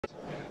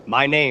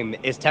My name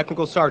is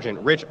Technical Sergeant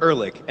Rich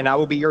Ehrlich, and I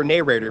will be your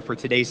narrator for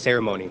today's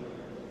ceremony.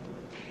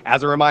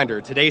 As a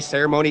reminder, today's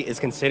ceremony is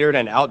considered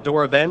an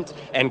outdoor event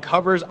and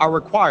covers are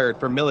required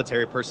for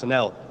military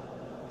personnel.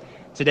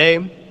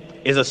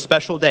 Today is a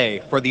special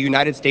day for the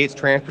United States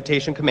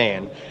Transportation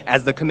Command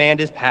as the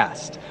command is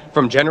passed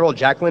from General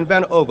Jacqueline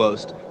Van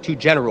Ovost to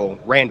General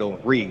Randall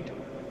Reed.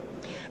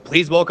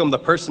 Please welcome the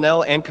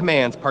personnel and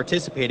commands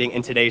participating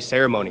in today's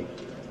ceremony.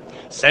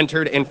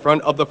 Centered in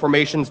front of the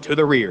formations to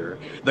the rear,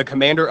 the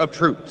Commander of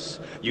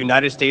Troops,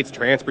 United States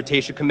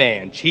Transportation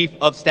Command, Chief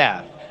of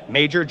Staff,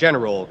 Major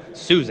General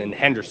Susan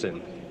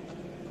Henderson.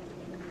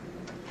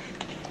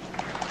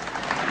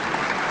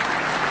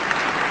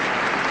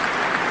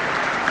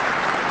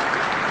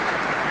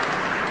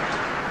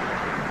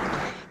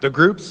 The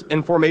groups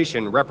in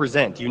formation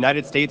represent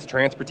United States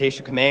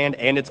Transportation Command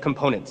and its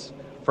components,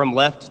 from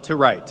left to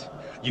right.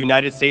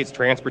 United States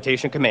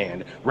Transportation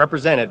Command,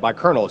 represented by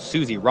Colonel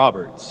Susie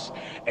Roberts.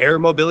 Air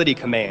Mobility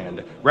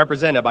Command,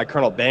 represented by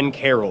Colonel Ben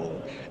Carroll.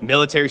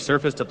 Military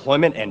Surface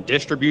Deployment and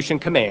Distribution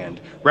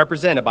Command,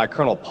 represented by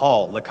Colonel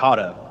Paul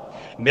Licata.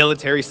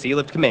 Military Sea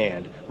Lift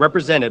Command,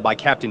 represented by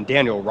Captain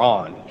Daniel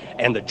Ron.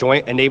 And the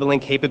Joint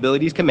Enabling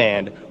Capabilities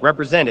Command,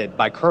 represented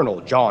by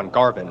Colonel John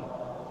Garvin.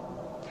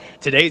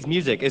 Today's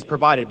music is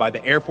provided by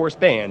the Air Force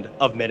Band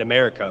of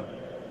Mid-America.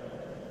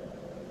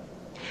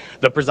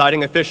 The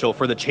presiding official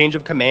for the change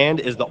of command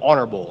is the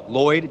Honorable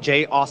Lloyd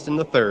J. Austin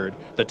III,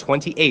 the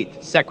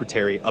 28th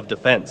Secretary of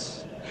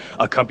Defense.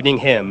 Accompanying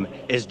him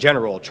is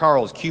General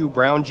Charles Q.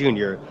 Brown,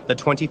 Jr., the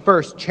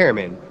 21st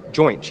Chairman,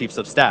 Joint Chiefs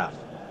of Staff.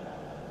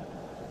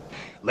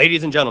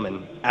 Ladies and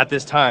gentlemen, at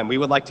this time, we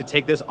would like to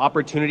take this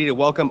opportunity to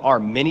welcome our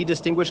many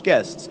distinguished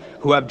guests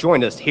who have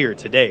joined us here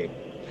today.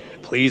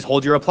 Please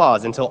hold your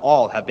applause until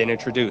all have been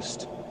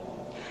introduced.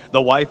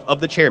 The wife of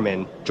the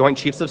Chairman, Joint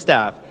Chiefs of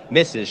Staff,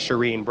 Mrs.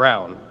 Shireen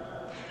Brown.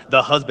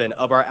 The husband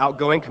of our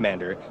outgoing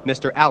commander,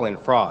 Mr. Alan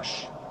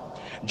Frosch.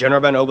 General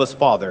Van Ovost's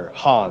father,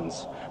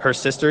 Hans, her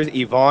sisters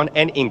Yvonne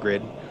and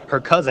Ingrid, her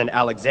cousin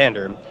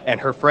Alexander, and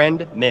her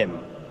friend Mim.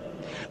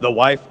 The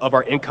wife of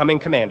our incoming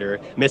commander,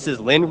 Mrs.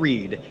 Lynn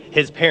Reed,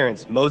 his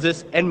parents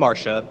Moses and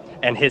Marcia,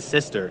 and his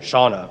sister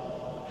Shauna.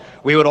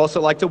 We would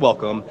also like to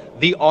welcome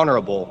the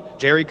Honorable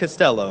Jerry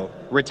Costello,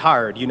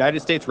 retired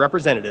United States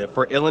Representative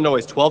for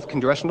Illinois' 12th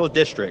Congressional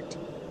District,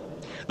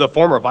 the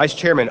former Vice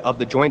Chairman of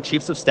the Joint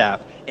Chiefs of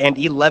Staff and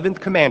 11th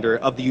Commander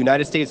of the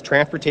United States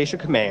Transportation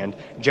Command,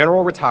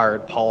 General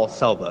Retired Paul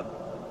Selva,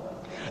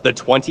 the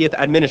 20th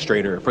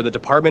Administrator for the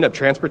Department of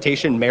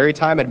Transportation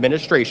Maritime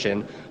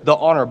Administration, the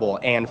Honorable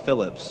Ann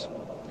Phillips,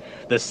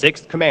 the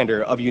 6th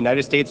Commander of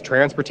United States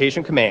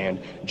Transportation Command,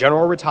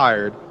 General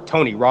Retired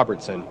Tony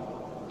Robertson,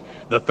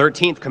 the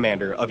 13th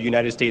Commander of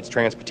United States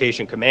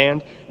Transportation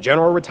Command,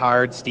 General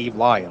Retired Steve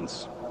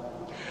Lyons,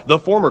 the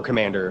former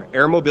Commander,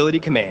 Air Mobility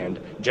Command,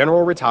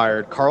 General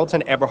Retired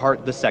Carlton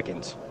Eberhardt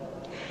II,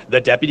 the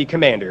Deputy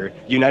Commander,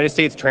 United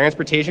States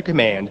Transportation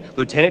Command,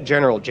 Lieutenant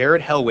General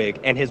Jared Helwig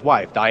and his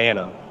wife,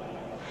 Diana,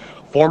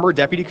 former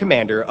Deputy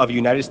Commander of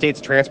United States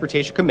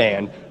Transportation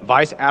Command,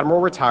 Vice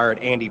Admiral Retired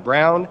Andy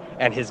Brown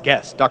and his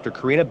guest, Dr.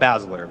 Karina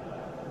Basler,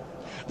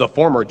 the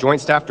former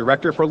Joint Staff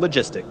Director for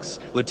Logistics,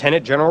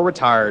 Lieutenant General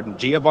Retired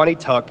Giovanni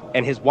Tuck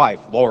and his wife,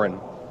 Lauren,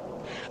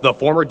 the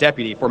former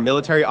Deputy for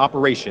Military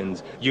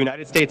Operations,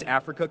 United States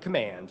Africa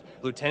Command,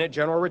 Lieutenant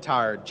General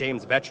Retired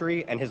James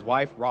Vetchery and his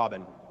wife,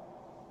 Robin,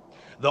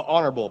 the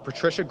Honorable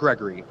Patricia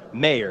Gregory,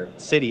 Mayor,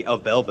 City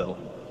of Belleville,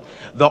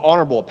 the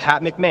Honorable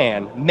Pat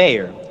McMahon,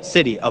 Mayor,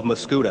 City of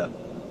Muscuda,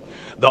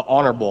 the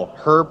Honorable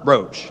Herb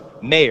Roach,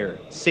 Mayor,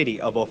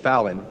 City of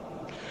O'Fallon,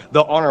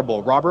 the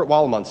Honorable Robert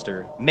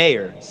Wallmunster,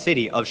 Mayor,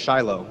 City of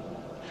Shiloh,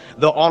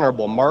 the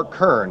Honorable Mark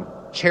Kern,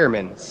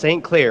 Chairman,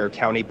 St. Clair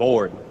County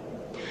Board,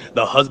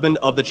 the husband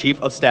of the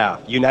Chief of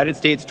Staff, United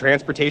States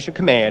Transportation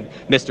Command,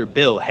 Mr.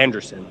 Bill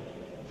Henderson,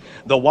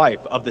 the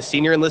wife of the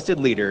Senior Enlisted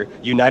Leader,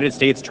 United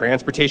States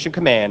Transportation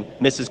Command,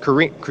 Mrs.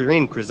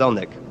 Corinne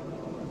Krizelnik,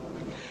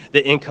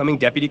 the incoming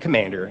Deputy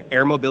Commander,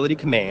 Air Mobility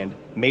Command,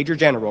 Major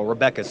General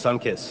Rebecca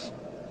Sunkist,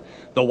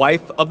 the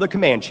wife of the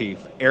Command Chief,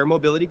 Air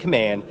Mobility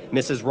Command,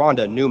 Mrs.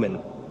 Rhonda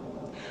Newman,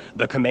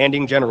 the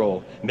Commanding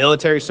General,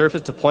 Military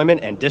Surface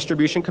Deployment and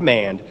Distribution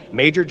Command,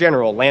 Major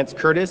General Lance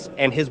Curtis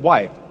and his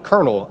wife,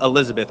 Colonel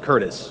Elizabeth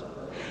Curtis,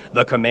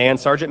 the Command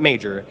Sergeant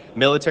Major,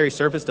 Military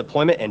Surface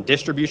Deployment and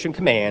Distribution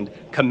Command,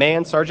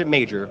 Command Sergeant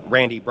Major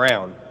Randy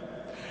Brown,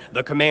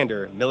 the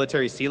Commander,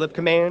 Military Sea Lift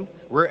Command,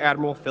 Rear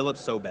Admiral Philip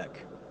Sobeck,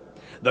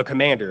 the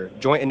Commander,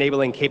 Joint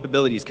Enabling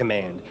Capabilities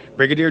Command,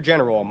 Brigadier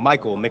General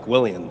Michael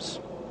McWilliams,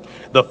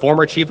 the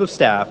former Chief of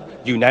Staff,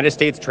 United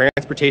States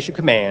Transportation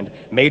Command,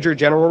 Major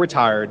General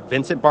Retired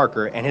Vincent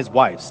Barker and his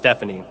wife,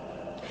 Stephanie,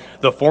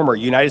 the former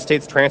United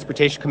States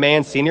Transportation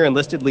Command Senior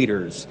Enlisted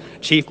Leaders,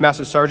 Chief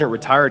Master Sergeant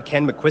Retired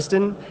Ken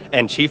McQuiston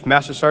and Chief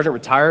Master Sergeant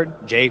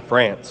Retired Jay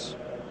France,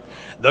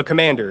 the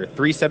Commander,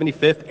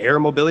 375th Air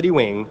Mobility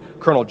Wing,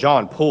 Colonel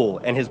John Poole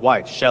and his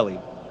wife, Shelley,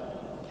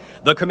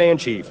 the Command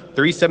Chief,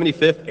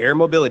 375th Air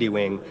Mobility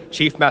Wing,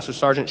 Chief Master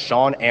Sergeant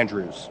Sean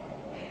Andrews,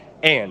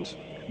 and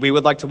We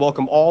would like to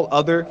welcome all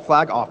other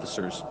flag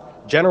officers,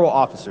 general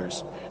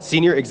officers,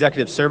 senior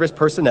executive service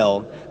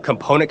personnel,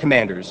 component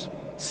commanders,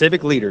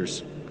 civic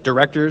leaders,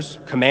 directors,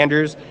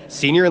 commanders,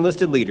 senior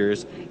enlisted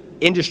leaders,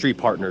 industry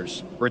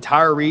partners,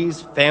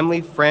 retirees,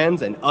 family,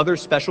 friends, and other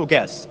special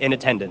guests in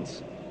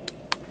attendance.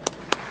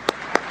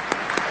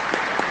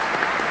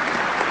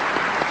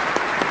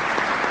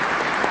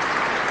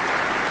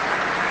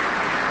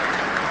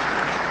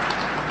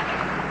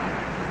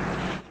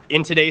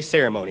 In today's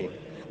ceremony,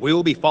 we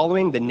will be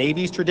following the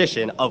Navy's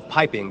tradition of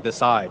piping the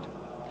side.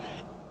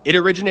 It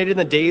originated in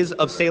the days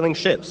of sailing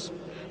ships,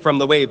 from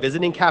the way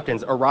visiting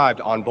captains arrived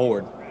on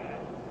board.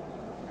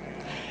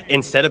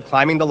 Instead of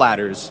climbing the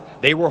ladders,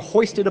 they were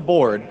hoisted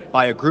aboard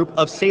by a group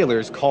of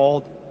sailors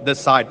called the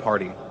Side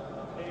Party,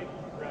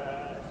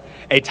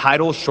 a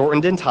title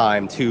shortened in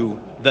time to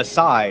the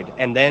Side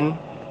and then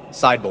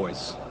Side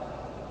Boys.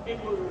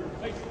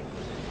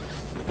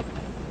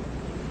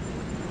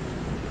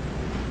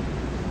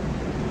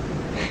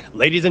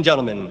 Ladies and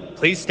gentlemen,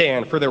 please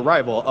stand for the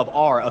arrival of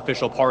our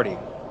official party.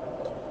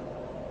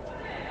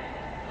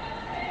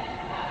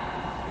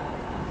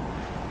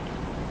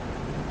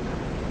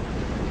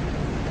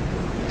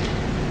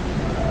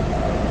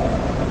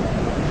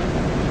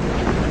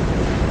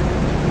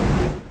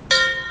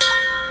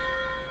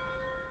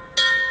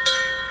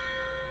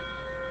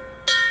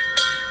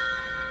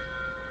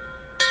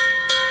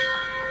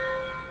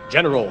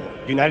 General,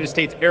 United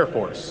States Air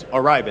Force,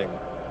 arriving.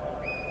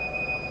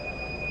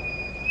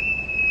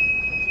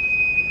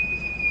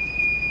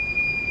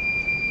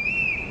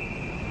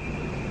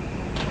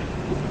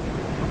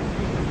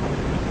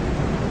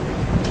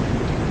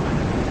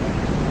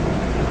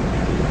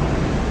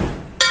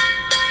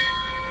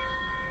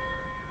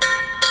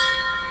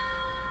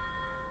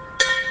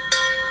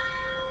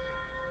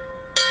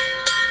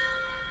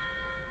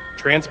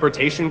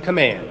 Transportation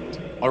Command,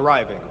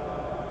 arriving.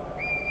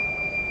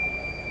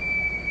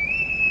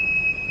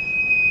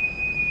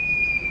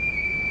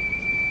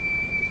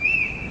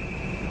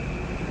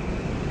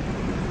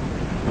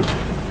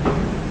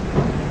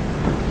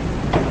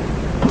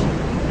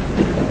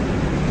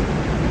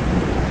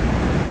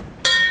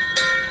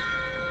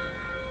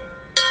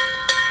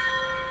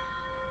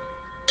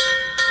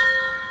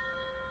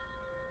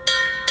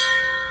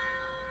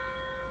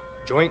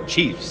 Joint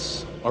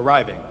Chiefs,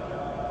 arriving.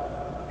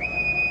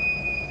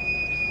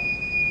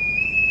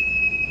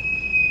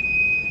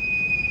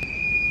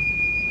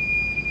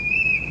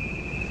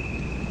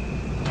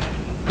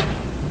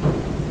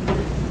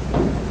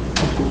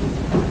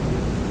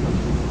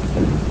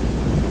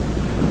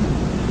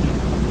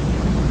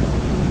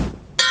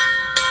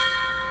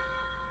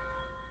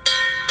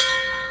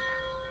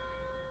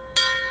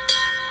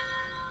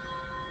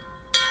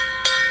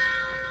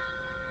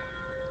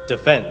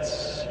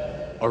 Defense,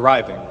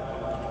 arriving.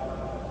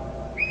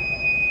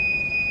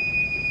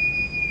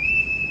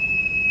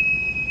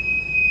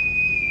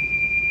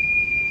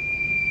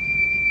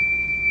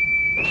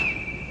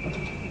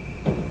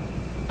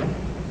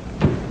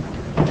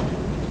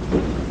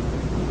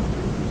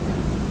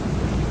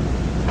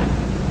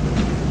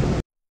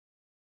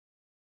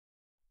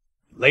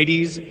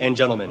 Ladies and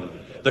gentlemen,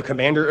 the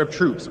Commander of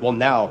Troops will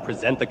now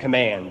present the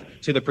command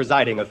to the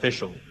presiding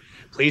official.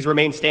 Please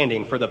remain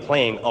standing for the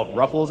playing of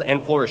Ruffles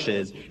and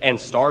Flourishes and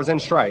Stars and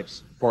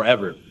Stripes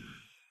forever.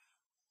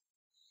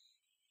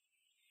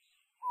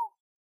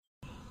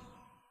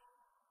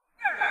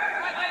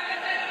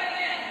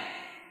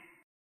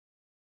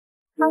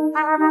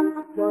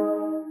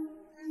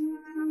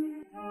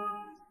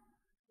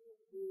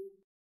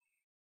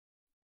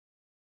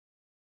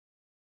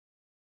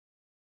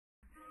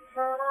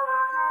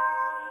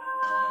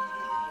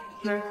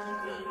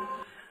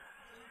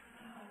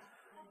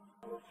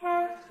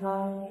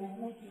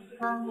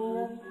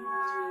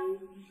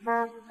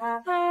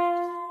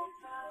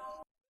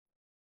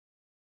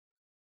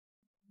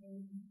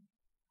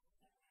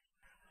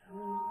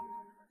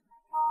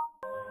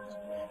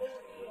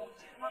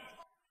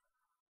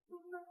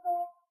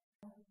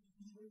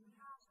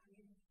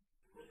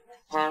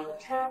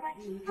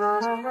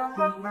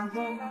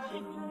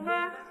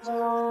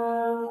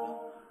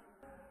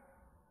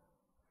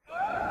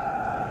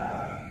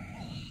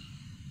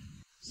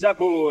 Side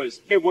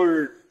boys,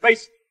 inward,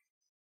 face.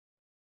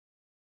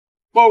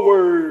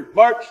 Forward,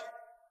 march.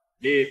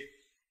 Lift,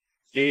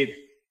 lift,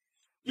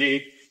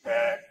 lift,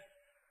 crack,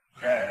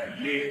 crack,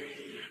 lift,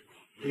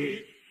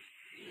 lift.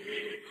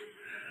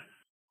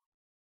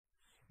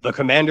 The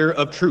Commander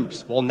of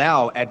Troops will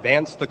now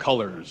advance the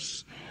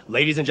colors.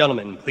 Ladies and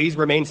gentlemen, please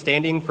remain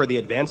standing for the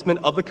advancement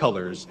of the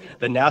colors,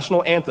 the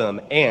national anthem,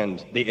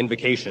 and the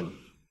invocation.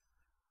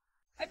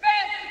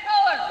 Advance the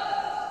colors!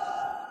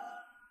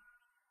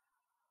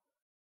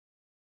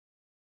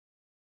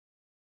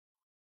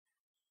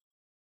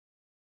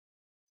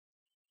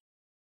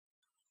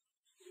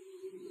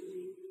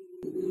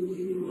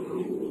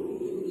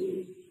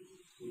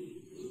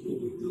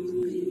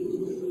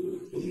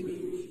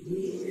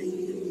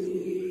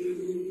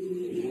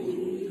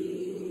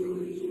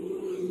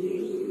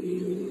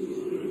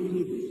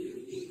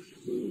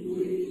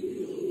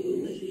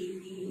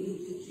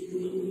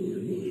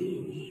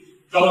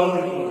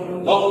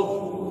 Going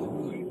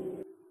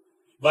low.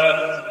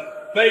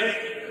 Left face.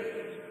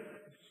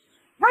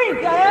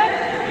 Green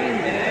dead. Green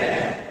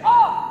dead.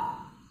 Off.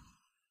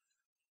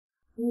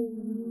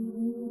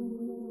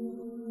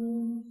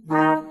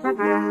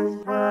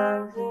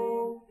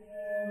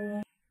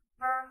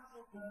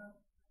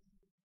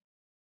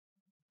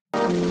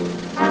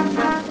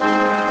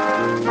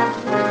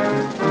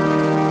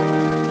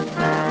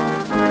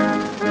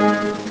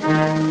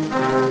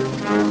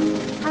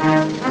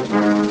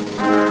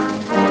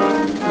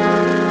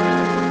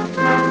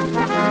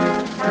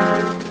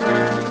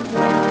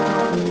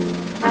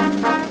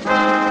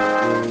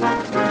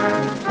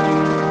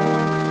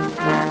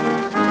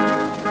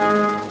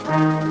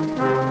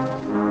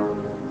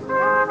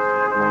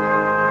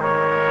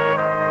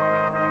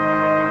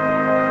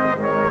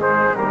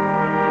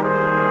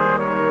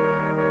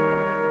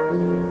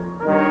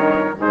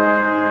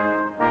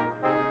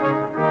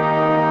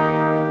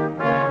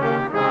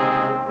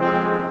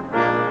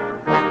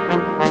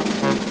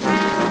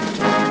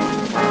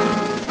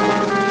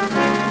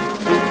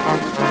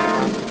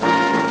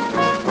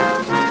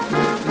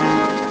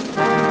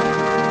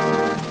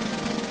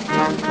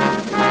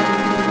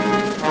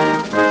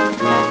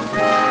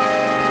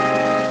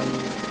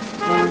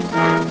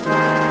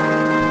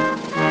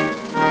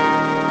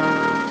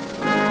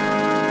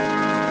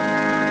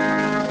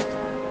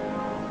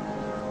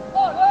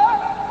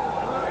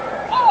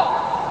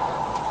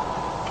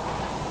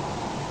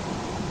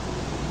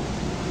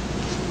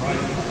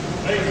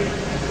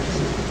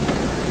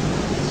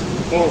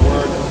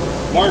 Forward.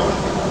 March.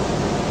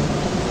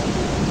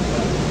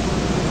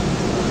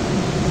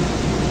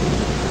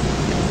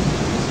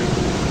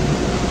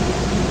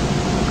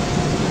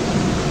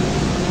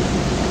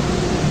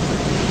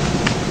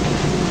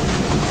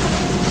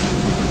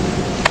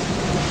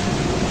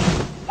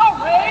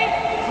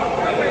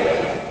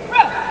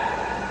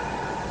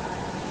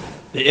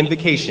 The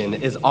invocation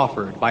is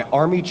offered by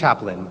Army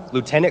Chaplain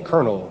Lieutenant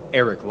Colonel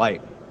Eric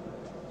Light.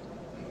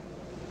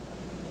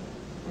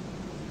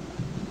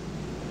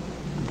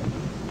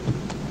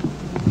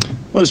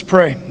 Let us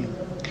pray.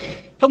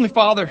 Heavenly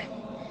Father,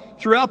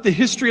 throughout the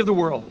history of the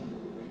world,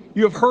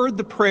 you have heard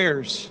the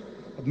prayers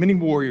of many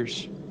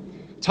warriors.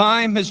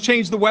 Time has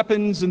changed the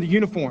weapons and the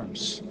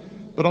uniforms,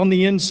 but on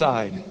the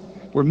inside,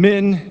 where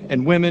men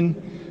and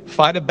women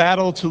fight a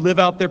battle to live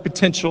out their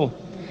potential,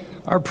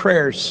 our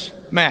prayers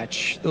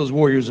match those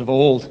warriors of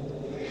old.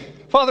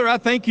 Father, I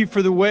thank you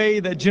for the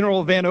way that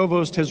General Van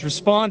Ovost has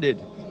responded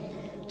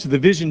to the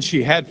vision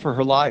she had for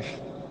her life.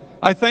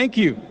 I thank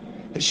you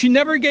that she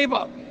never gave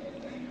up.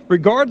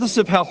 Regardless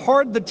of how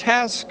hard the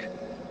task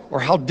or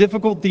how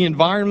difficult the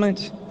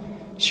environment,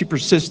 she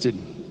persisted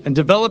and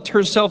developed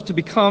herself to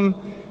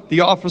become the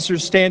officer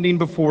standing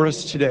before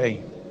us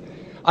today.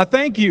 I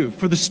thank you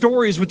for the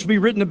stories which will be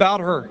written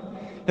about her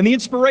and the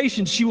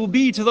inspiration she will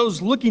be to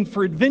those looking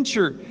for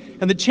adventure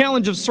and the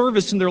challenge of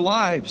service in their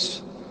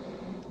lives.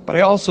 But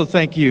I also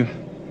thank you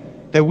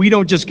that we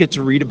don't just get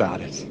to read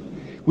about it.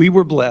 We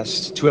were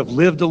blessed to have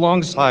lived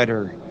alongside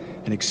her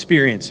and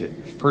experience it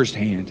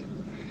firsthand.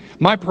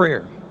 My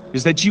prayer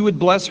is that you would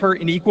bless her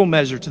in equal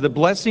measure to the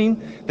blessing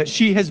that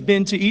she has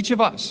been to each of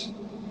us,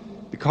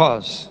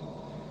 because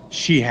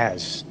she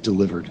has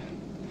delivered.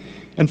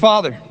 And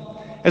Father,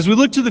 as we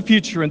look to the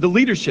future and the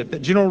leadership that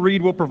General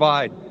Reed will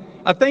provide,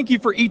 I thank you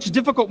for each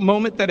difficult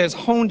moment that has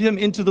honed him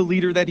into the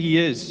leader that he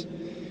is.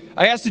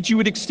 I ask that you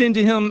would extend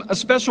to him a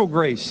special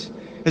grace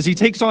as he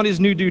takes on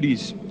his new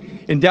duties,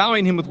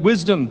 endowing him with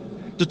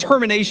wisdom,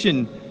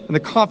 determination, and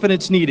the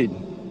confidence needed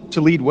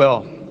to lead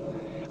well.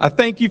 I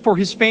thank you for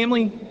his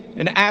family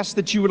and ask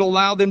that you would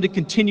allow them to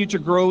continue to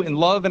grow in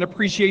love and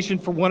appreciation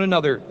for one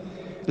another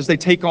as they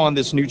take on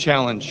this new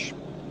challenge.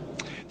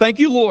 Thank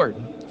you, Lord,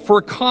 for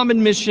a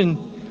common mission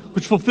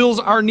which fulfills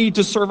our need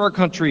to serve our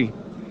country,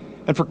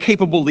 and for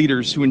capable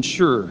leaders who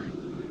ensure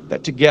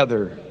that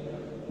together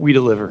we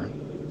deliver.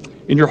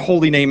 In your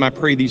holy name I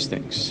pray these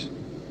things.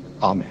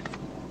 Amen.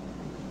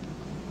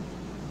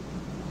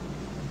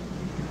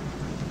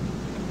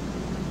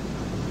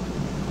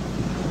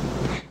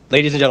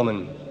 Ladies and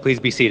gentlemen, please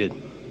be seated.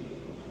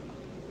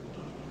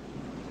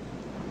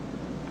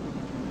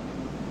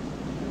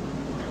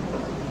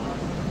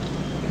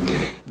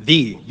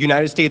 The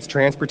United States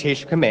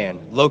Transportation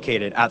Command,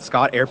 located at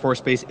Scott Air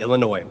Force Base,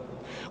 Illinois,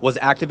 was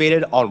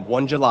activated on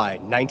 1 July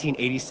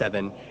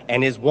 1987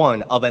 and is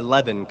one of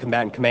 11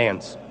 combatant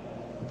commands.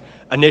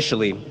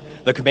 Initially,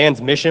 the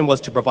command's mission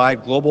was to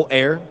provide global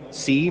air,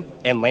 sea,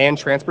 and land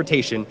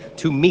transportation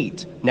to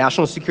meet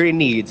national security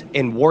needs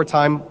in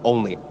wartime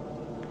only.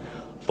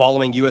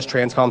 Following U.S.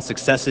 Transcom's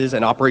successes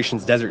in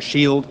Operations Desert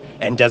Shield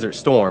and Desert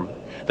Storm,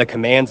 the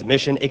command's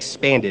mission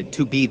expanded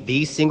to be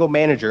the single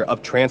manager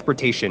of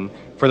transportation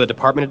for the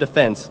Department of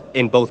Defense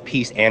in both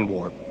peace and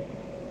war.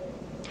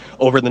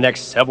 Over the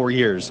next several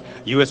years,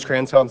 U.S.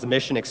 Transcom's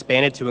mission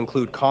expanded to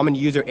include common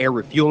user air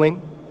refueling,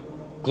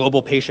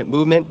 global patient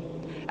movement,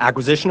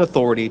 acquisition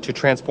authority to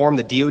transform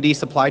the DoD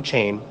supply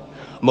chain,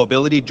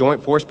 mobility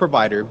joint force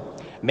provider,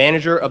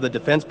 manager of the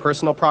Defense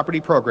Personal Property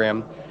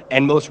Program,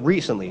 and most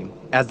recently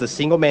as the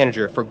single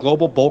manager for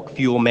global bulk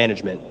fuel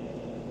management.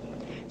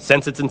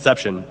 Since its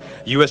inception,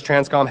 U.S.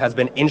 Transcom has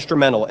been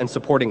instrumental in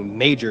supporting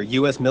major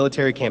U.S.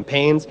 military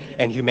campaigns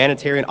and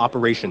humanitarian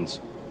operations.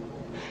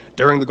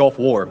 During the Gulf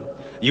War,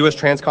 U.S.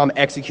 Transcom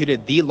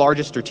executed the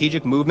largest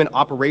strategic movement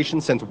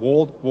operation since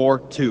World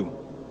War II.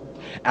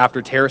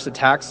 After terrorist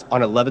attacks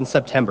on 11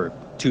 September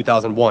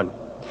 2001,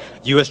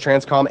 U.S.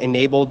 Transcom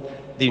enabled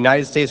the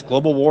United States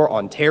global war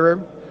on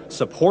terror,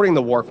 supporting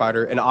the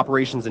warfighter in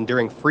operations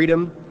enduring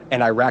freedom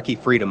and Iraqi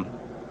freedom.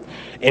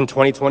 In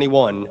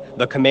 2021,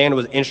 the command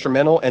was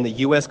instrumental in the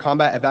U.S.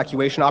 combat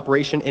evacuation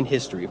operation in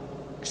history,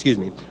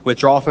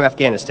 withdrawal from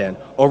Afghanistan,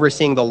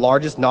 overseeing the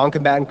largest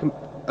non-combatant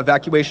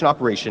evacuation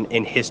operation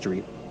in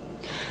history.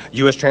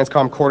 U.S.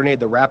 Transcom coordinated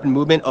the rapid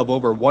movement of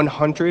over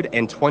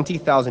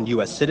 120,000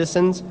 U.S.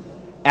 citizens,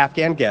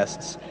 Afghan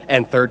guests,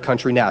 and third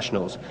country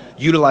nationals,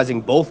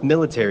 utilizing both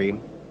military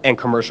and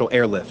commercial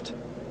airlift.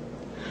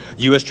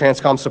 U.S.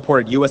 Transcom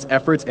supported U.S.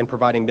 efforts in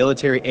providing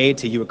military aid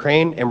to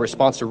Ukraine in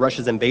response to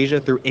Russia's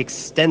invasion through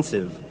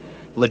extensive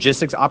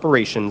logistics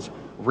operations,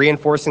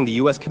 reinforcing the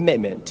U.S.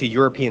 commitment to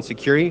European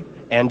security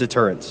and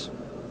deterrence.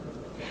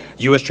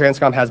 U.S.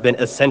 Transcom has been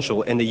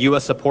essential in the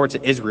U.S. support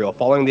to Israel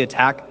following the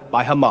attack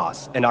by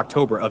Hamas in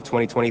October of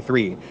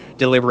 2023,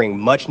 delivering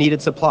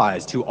much-needed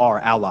supplies to our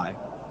ally.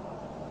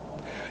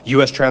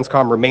 U.S.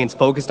 Transcom remains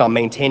focused on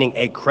maintaining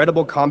a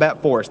credible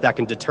combat force that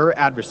can deter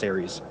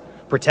adversaries,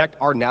 protect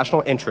our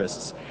national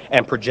interests,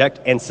 and project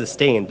and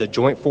sustain the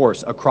joint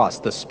force across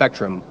the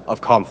spectrum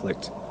of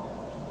conflict.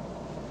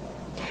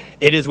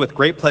 It is with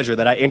great pleasure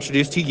that I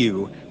introduce to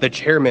you the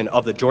Chairman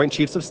of the Joint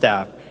Chiefs of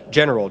Staff,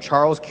 General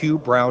Charles Q.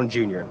 Brown,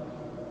 Jr.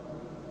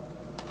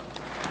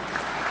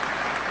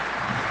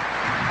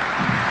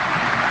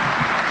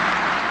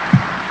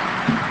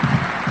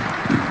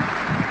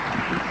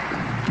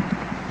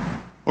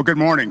 Well, good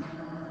morning.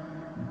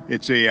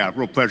 It's a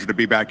real pleasure to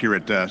be back here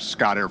at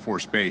Scott Air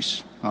Force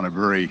Base on a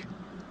very,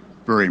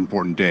 very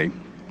important day.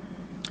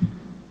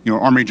 You know,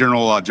 Army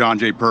General John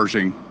J.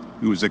 Pershing,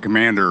 who was the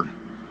commander of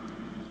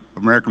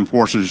American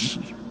forces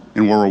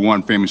in World War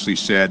I, famously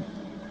said,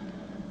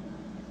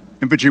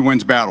 "Infantry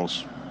wins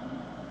battles.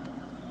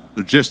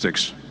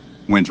 Logistics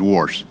wins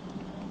wars."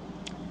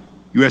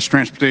 U.S.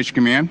 Transportation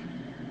Command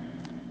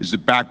is the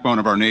backbone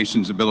of our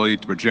nation's ability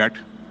to project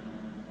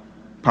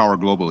power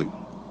globally.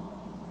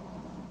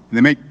 And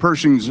they make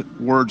Pershing's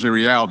words a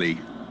reality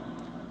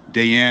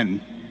day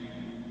in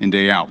and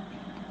day out.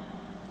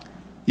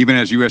 Even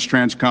as U.S.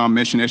 Transcom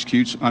mission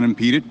executes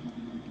unimpeded,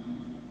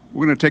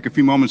 we're going to take a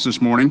few moments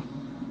this morning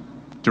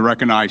to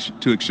recognize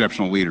two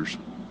exceptional leaders.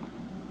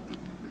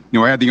 You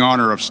know, I had the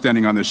honor of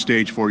standing on this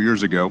stage 4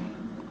 years ago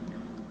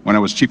when I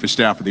was Chief of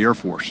Staff of the Air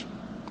Force,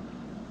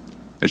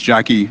 as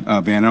Jackie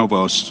Van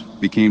Ovost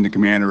became the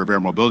commander of Air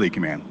Mobility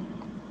Command.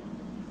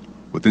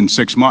 Within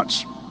 6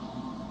 months,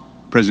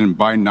 President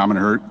Biden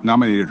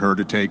nominated her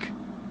to take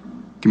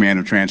command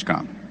of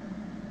Transcom.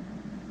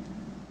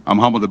 I'm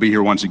humbled to be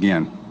here once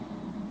again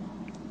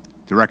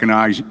to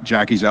recognize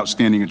Jackie's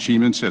outstanding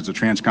achievements as the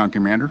Transcom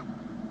commander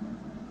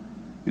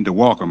and to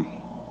welcome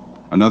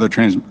another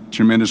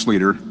tremendous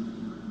leader,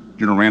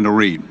 General Randall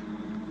Reed,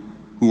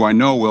 who I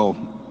know will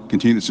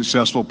continue the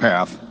successful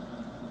path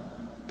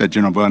that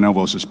General Van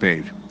Ovost has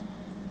paved.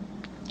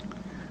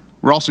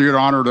 We're also here to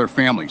honor their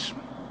families,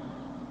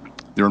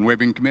 their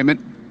unwavering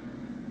commitment,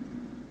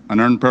 and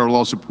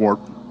unparalleled support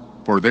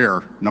for their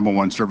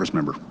 #1 service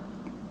member.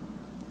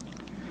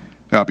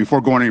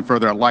 Before going any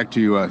further, I'd like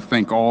to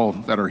thank all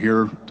that are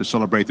here to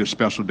celebrate this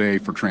special day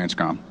for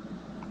Transcom.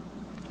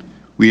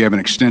 We have an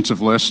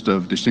extensive list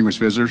of distinguished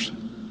visitors,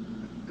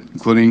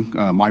 including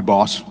my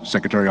boss,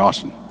 Secretary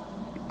Austin.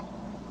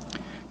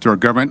 To our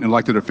government and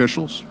elected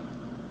officials,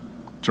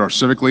 to our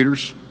civic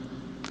leaders,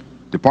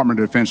 Department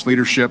of Defense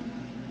leadership,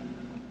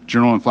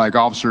 general and flag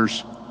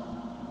officers,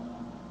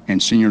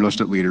 and senior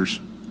enlisted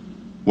leaders,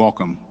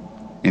 welcome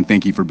and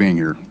thank you for being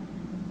here.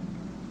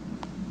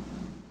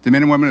 The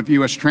men and women of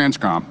U.S.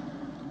 Transcom,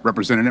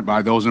 represented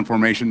by those in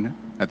formation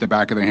at the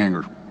back of the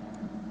hangar.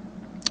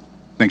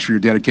 Thanks for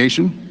your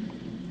dedication.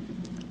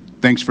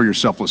 Thanks for your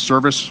selfless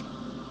service,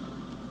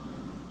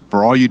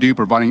 for all you do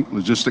providing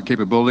logistic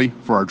capability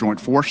for our joint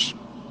force,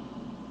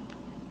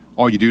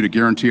 all you do to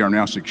guarantee our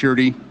national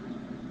security,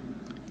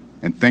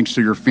 and thanks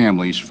to your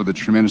families for the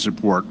tremendous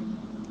support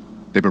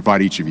they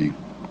provide each of you.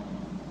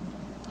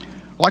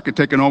 I'd like to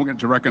take a moment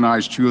to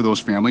recognize two of those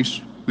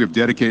families who have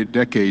dedicated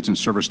decades in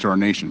service to our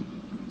nation.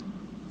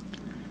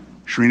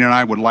 Sharina and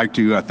I would like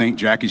to thank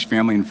Jackie's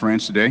family and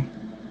friends today,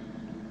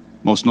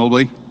 most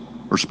notably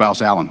her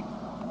spouse, Alan.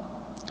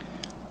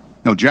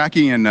 Now,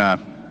 Jackie and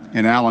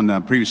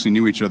Alan previously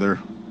knew each other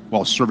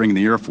while serving in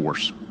the Air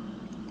Force.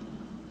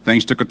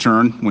 Things took a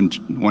turn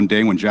one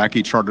day when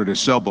Jackie chartered a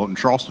sailboat in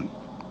Charleston,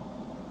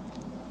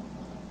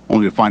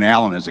 only to find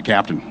Alan as the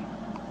captain.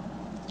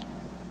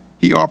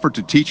 He offered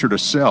to teach her to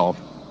sail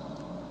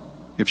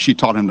if she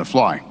taught him to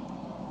fly.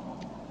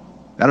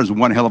 That is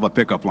one hell of a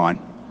pickup line.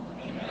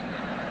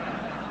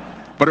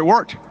 But it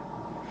worked.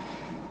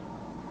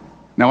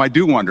 Now, I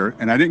do wonder,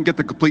 and I didn't get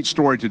the complete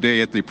story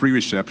today at the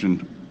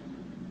pre-reception,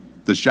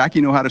 does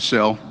Jackie know how to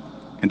sail,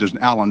 and does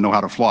Alan know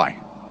how to fly?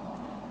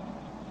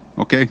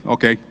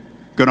 Okay,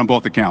 good on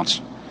both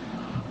accounts.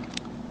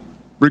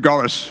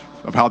 Regardless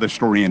of how this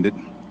story ended,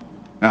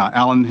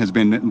 Alan has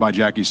been by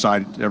Jackie's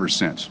side ever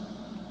since,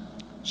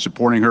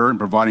 supporting her and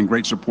providing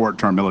great support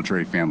to our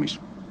military families.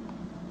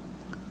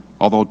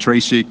 Although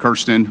Tracy,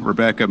 Kirsten,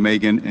 Rebecca,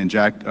 Megan, and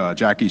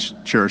Jackie's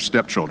cherished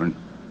stepchildren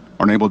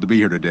aren't able to be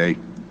here today,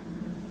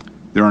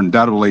 they're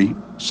undoubtedly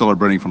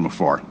celebrating from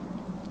afar.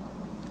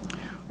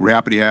 We're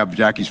happy to have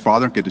Jackie's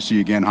father, good to see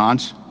you again,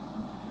 Hans,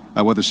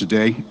 with us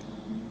today,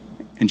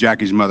 and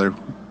Jackie's mother,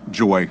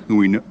 Joy,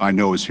 who I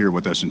know is here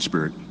with us in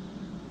spirit.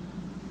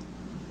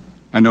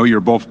 I know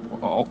you're both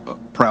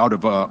proud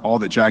of all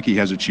that Jackie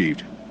has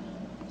achieved.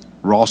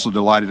 We're also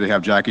delighted to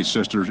have Jackie's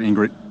sisters,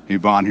 Ingrid and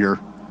Yvonne, here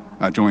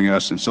joining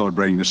us in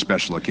celebrating this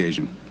special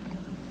occasion.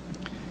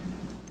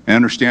 I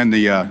understand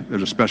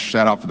there's a special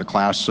shout out for the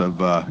class of,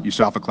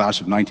 USAFA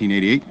class of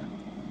 1988.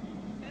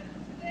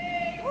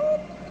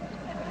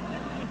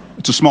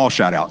 It's a small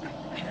shout out.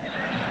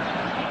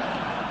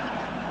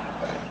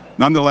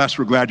 Nonetheless,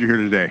 we're glad you're here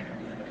today.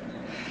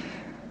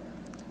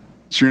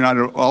 Sherry and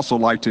I'd also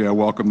like to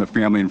welcome the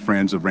family and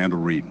friends of Randall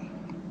Reed,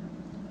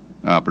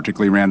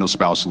 particularly Randall's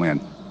spouse,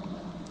 Lynn.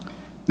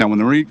 Now, when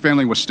the Reed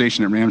family was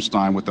stationed at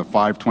Ramstein with the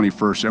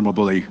 521st Air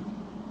Mobility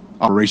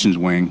Operations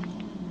Wing,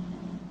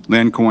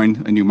 Lynn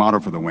coined a new motto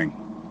for the wing: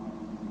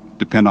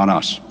 depend on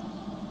us.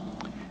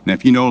 And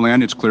if you know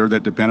Lynn, it's clear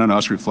that depend on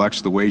us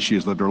reflects the way she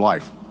has lived her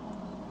life.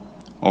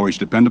 Always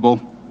dependable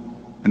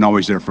and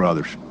always there for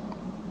others.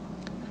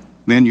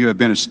 Lynn, you have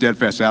been a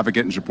steadfast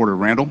advocate and supporter of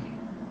Randall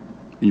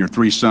and your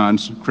three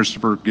sons,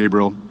 Christopher,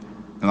 Gabriel,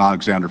 and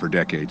Alexander, for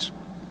decades.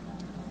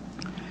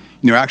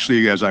 You know,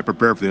 actually, as I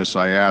prepared for this,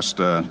 I asked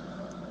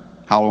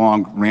how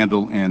long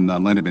Randall and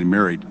Lynn have been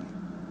married,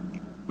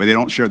 but they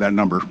don't share that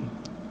number.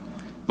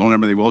 The only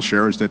number they will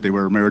share is that they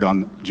were married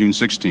on June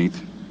 16th.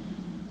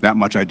 That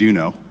much I do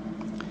know.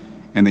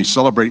 And they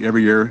celebrate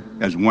every year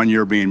as 1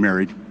 year being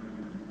married,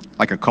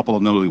 like a couple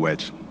of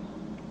newlyweds.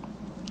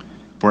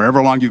 For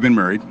however long you've been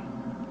married,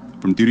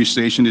 from duty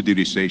station to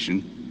duty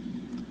station,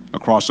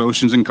 across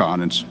oceans and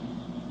continents,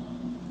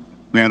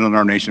 Randall and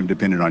our nation have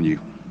depended on you.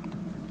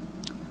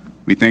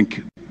 We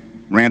thank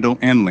Randall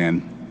and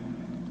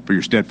Lynn for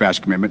your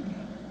steadfast commitment.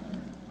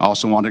 I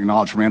also want to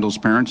acknowledge Randall's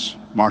parents,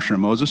 Marcia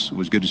and Moses. It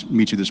was good to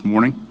meet you this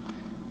morning,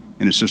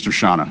 and his sister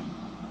Shauna,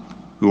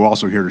 who are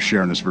also here to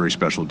share on this very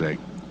special day.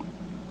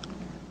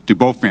 To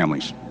both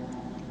families,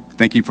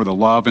 thank you for the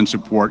love and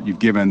support you've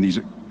given these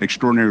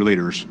extraordinary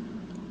leaders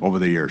over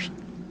the years.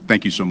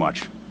 Thank you so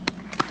much.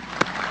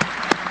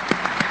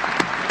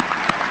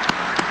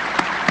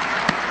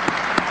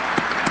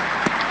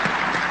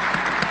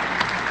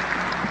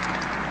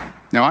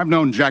 Now, I've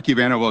known Jackie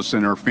Van Ovost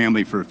and her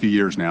family for a few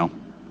years now.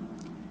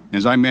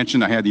 As I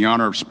mentioned, I had the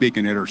honor of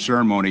speaking at her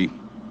ceremony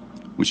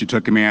when she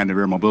took command of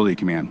Air Mobility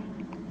Command.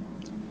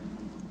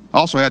 I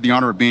also had the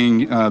honor of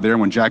being there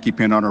when Jackie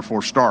pinned on her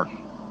 4th star,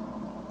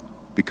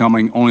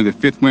 becoming only the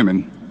 5th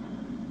woman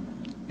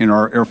in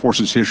our Air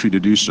Force's history to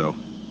do so.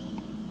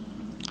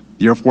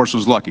 The Air Force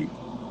was lucky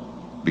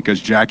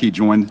because Jackie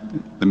joined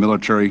the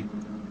military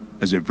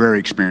as a very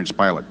experienced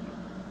pilot.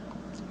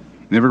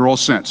 In every role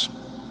since,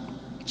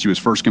 she was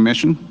first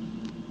commissioned.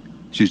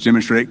 She's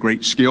demonstrated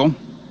great skill,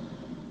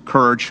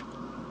 courage,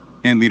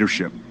 and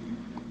leadership.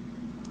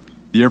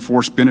 The Air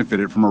Force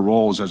benefited from her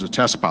roles as a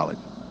test pilot,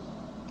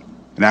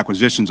 an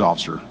acquisitions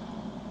officer,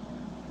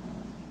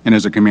 and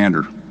as a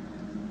commander,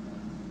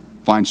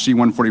 flying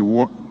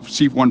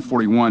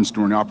C-141s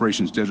during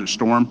Operations Desert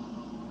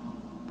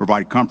Storm,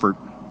 provide comfort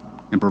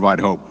and provide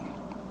hope.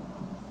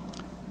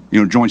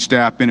 You know, Joint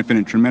Staff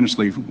benefited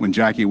tremendously when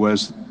Jackie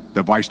was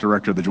the Vice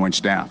Director of the Joint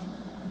Staff.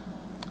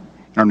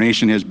 Our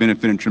nation has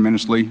benefited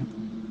tremendously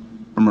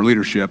from her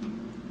leadership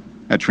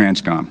at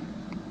Transcom.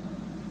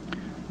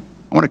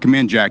 I want to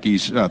commend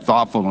Jackie's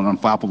thoughtful and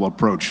unflappable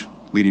approach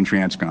leading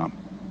Transcom.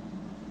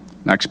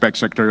 And I expect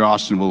Secretary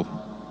Austin will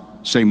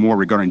say more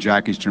regarding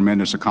Jackie's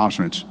tremendous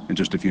accomplishments in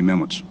just a few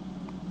minutes.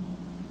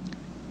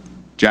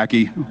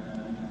 Jackie,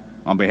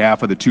 on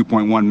behalf of the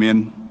 2.1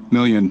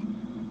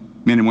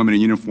 million men and women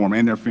in uniform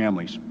and their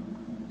families,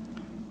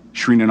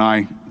 Shereen and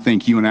I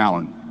thank you and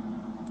Alan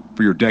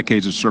for your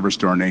decades of service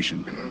to our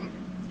nation.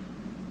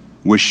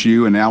 Wish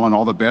you and Alan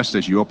all the best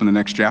as you open the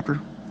next chapter.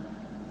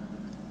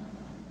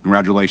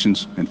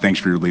 Congratulations, and thanks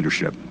for your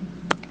leadership.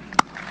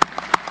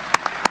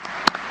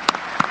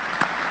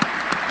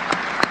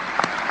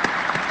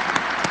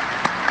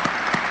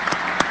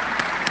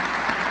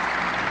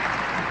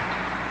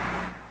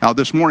 Now,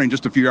 this morning,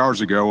 just a few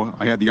hours ago,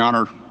 I had the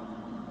honor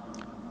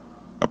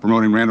of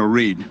promoting Randall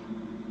Reed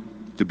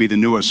to be the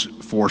newest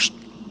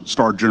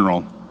 4-star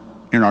general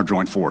in our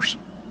joint force.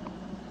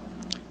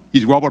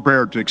 He's well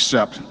prepared to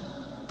accept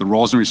the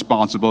roles and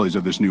responsibilities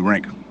of this new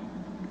rank.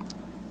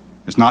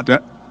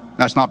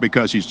 That's not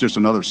because he's just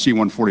another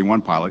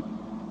C-141 pilot.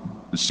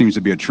 This seems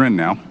to be a trend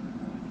now.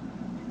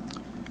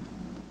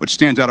 What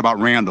stands out about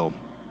Randall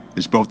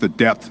is both the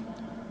depth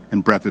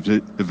and breadth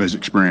of his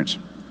experience.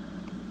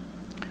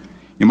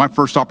 My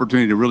first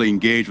opportunity to really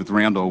engage with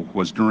Randall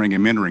was during a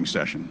mentoring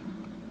session.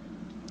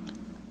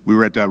 We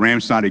were at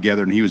Ramstein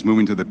together, and he was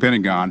moving to the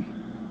Pentagon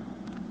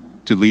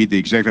to lead the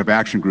Executive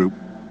Action Group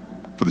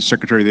for the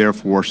Secretary of the Air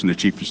Force and the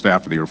Chief of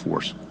Staff of the Air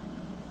Force.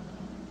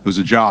 It was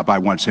a job I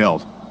once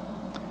held.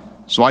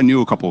 So I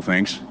knew a couple of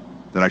things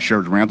that I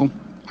shared with Randall.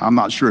 I'm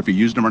not sure if he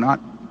used them or not,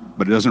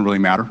 but it doesn't really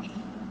matter.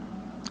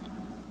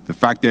 The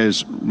fact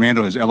is,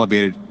 Randall has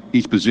elevated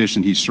each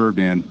position he's served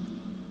in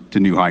to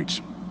new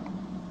heights.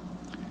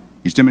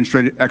 He's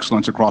demonstrated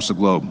excellence across the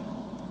globe,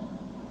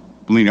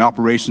 from leading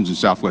operations in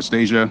Southwest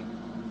Asia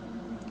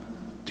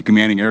to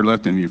commanding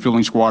airlift and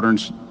refueling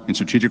squadrons in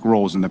strategic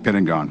roles in the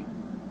Pentagon,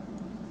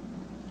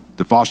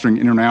 to fostering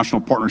international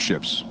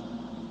partnerships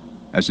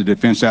as a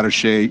defense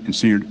attaché and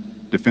senior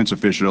defense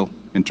official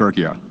in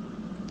Turkey.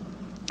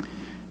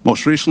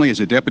 Most recently, as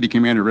a deputy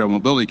commander of Air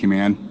Mobility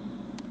Command,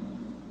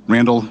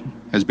 Randall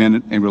has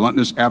been a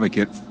relentless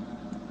advocate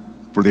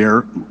for the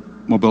Air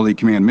Mobility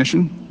Command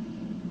mission,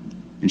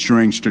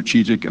 ensuring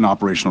strategic and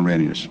operational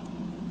readiness.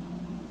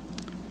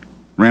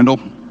 Randall,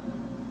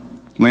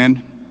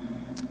 Lynn,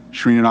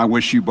 Shereen, and I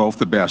wish you both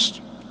the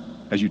best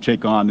as you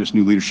take on this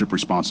new leadership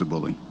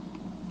responsibility.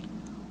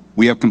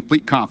 We have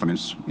complete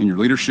confidence in your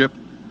leadership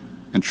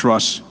and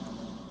trust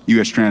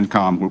U.S.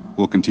 Transcom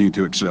will continue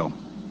to excel.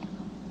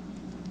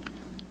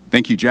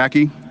 Thank you,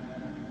 Jackie.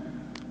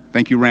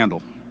 Thank you,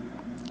 Randall,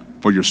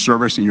 for your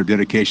service and your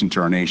dedication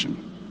to our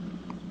nation.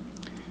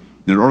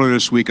 And earlier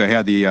this week, I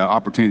had the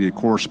opportunity to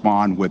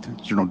correspond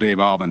with General Dave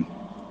Alvin,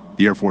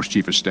 the Air Force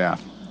Chief of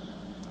Staff.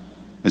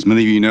 As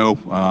many of you know,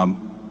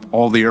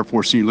 all the Air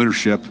Force senior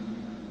leadership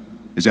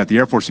is at the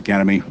Air Force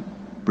Academy,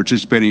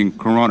 participating in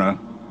Corona,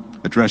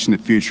 addressing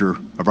the future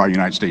of our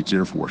United States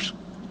Air Force.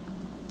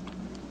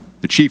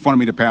 The Chief wanted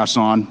me to pass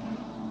on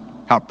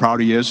how proud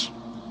he is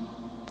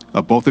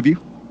of both of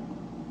you,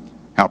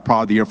 how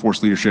proud the Air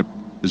Force leadership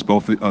is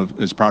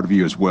proud of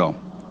you as well.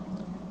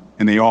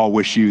 And they all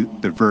wish you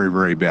the very,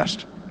 very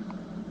best.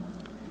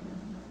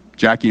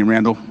 Jackie and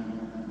Randall,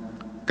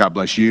 God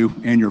bless you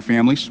and your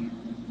families.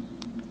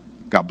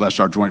 God bless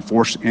our joint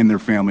force and their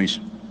families.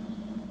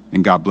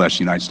 And God bless the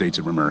United States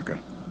of America.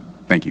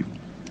 Thank you.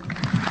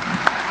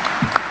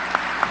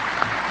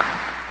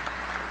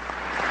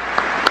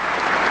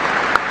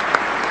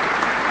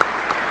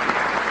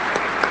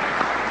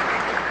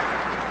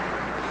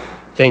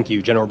 Thank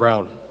you, General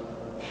Brown.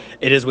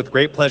 It is with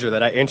great pleasure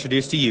that I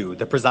introduce to you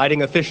the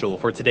presiding official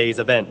for today's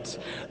event,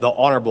 the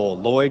Honorable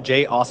Lloyd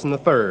J. Austin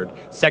III,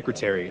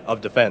 Secretary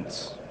of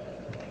Defense.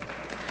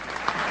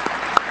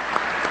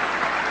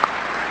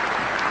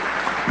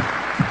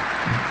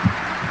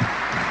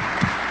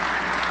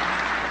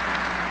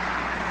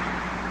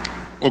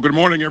 Well, good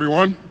morning,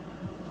 everyone.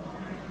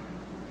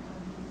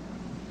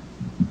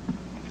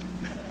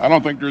 I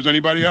don't think there's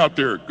anybody out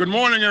there. Good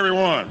morning,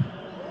 everyone.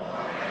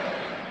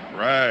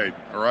 Right,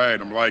 all right,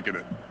 I'm liking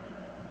it.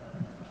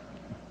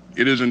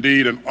 It is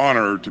indeed an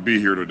honor to be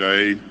here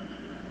today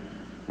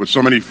with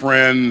so many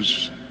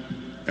friends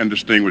and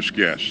distinguished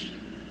guests,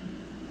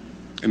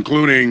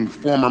 including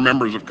former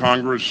members of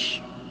Congress,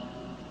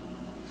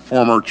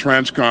 former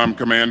Transcom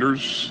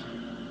commanders,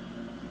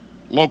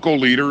 local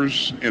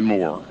leaders, and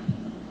more.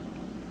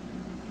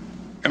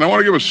 And I want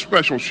to give a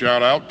special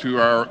shout out to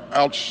our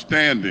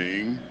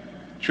outstanding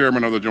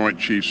Chairman of the Joint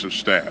Chiefs of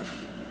Staff.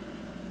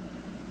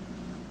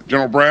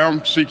 General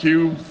Brown,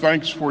 CQ,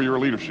 thanks for your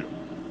leadership.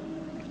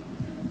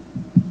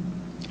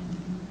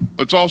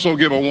 Let's also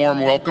give a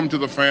warm welcome to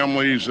the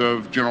families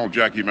of General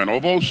Jacqueline Van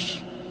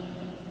Ovost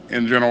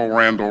and General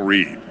Randall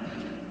Reed.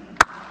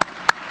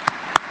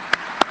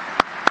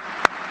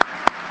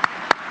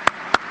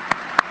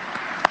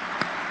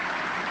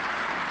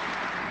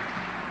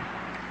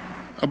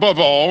 Above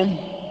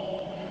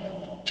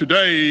all,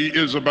 today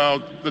is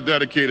about the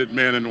dedicated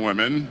men and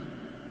women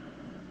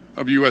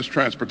of U.S.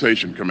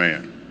 Transportation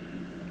Command.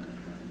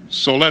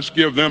 So let's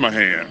give them a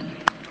hand.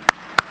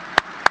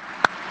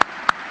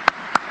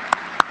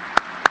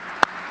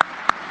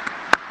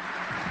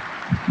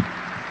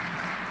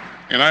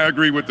 And I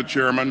agree with the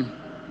chairman.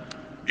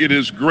 It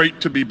is great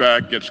to be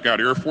back at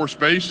Scott Air Force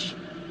Base,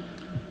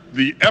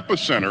 the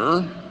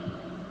epicenter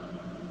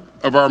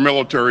of our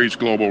military's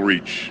global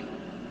reach.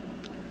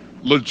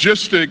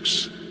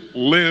 Logistics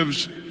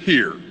lives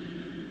here.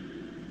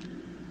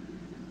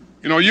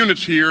 You know,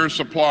 units here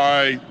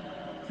supply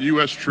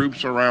U.S.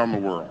 troops around the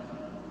world.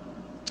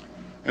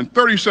 And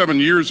 37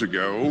 years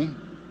ago,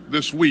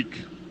 this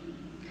week,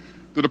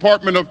 the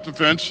Department of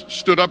Defense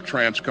stood up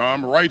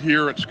Transcom right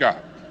here at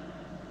Scott.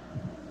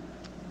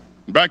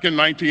 Back in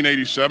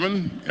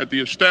 1987, at the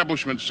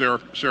establishment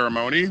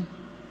ceremony,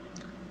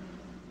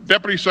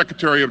 Deputy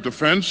Secretary of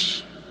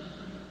Defense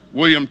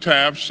William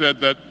Taft said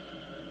that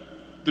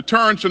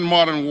deterrence in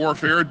modern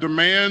warfare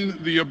demand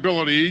the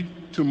ability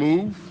to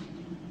move,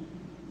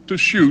 to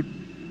shoot,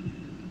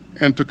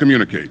 and to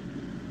communicate.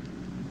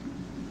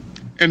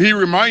 And he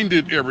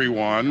reminded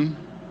everyone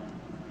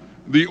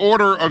the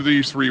order of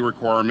these three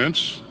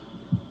requirements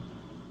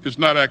is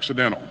not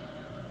accidental.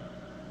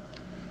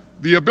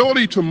 The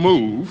ability to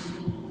move,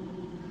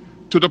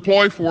 to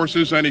deploy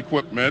forces and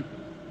equipment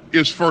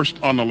is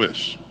first on the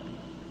list.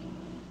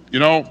 You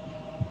know,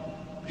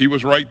 he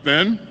was right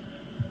then,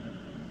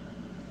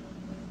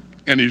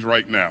 and he's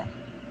right now.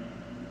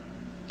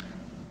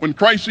 When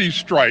crises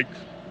strike,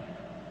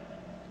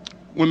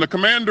 when the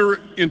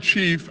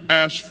commander-in-chief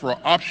asks for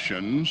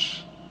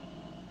options,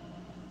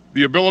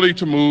 the ability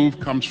to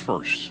move comes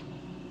first.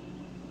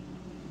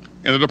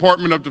 And the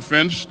Department of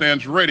Defense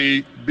stands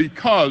ready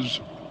because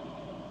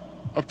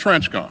of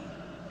Transcom.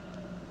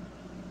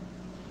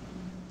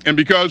 And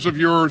because of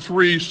your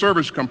three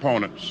service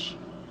components: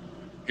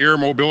 Air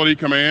Mobility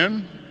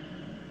Command,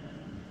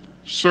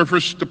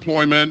 Surface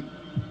Deployment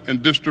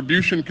and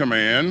Distribution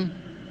Command,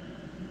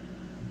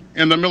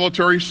 and the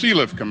Military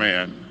Sealift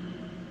Command,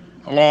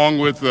 along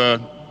with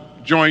the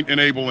Joint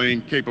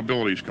Enabling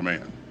Capabilities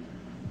Command.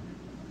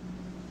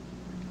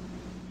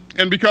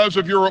 And because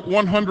of your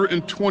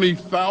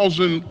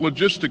 120,000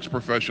 logistics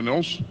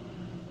professionals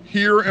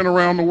here and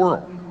around the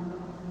world.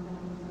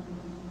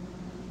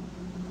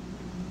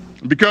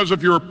 Because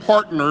of your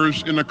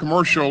partners in the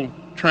commercial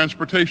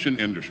transportation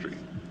industry.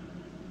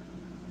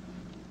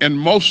 And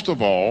most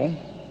of all,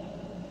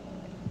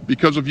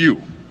 because of you,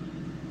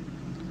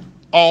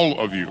 all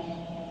of you.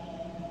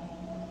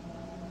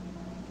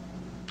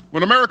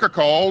 When America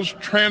calls,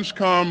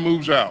 Transcom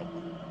moves out.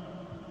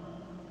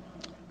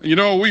 You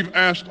know, we've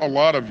asked a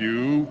lot of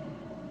you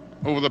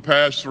over the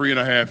past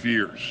 3.5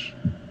 years,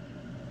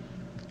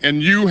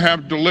 and you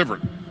have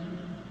delivered,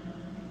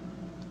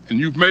 and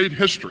you've made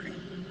history.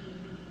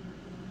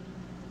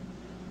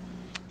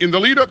 In the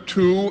lead up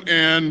to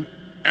and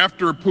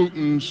after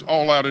Putin's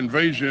all-out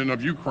invasion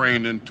of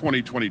Ukraine in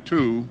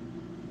 2022,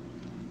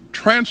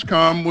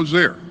 Transcom was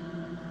there.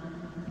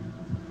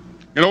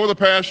 And over the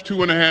past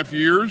 2.5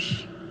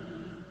 years,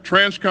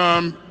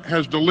 Transcom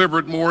has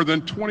delivered more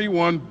than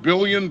 $21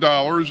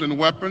 billion in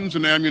weapons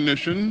and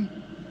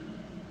ammunition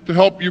to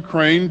help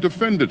Ukraine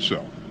defend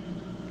itself.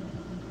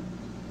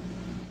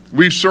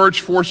 We've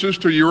surged forces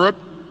to Europe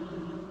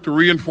to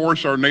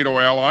reinforce our NATO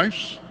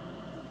allies.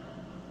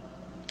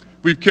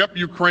 We've kept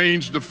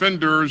Ukraine's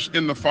defenders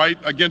in the fight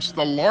against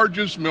the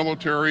largest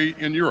military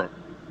in Europe.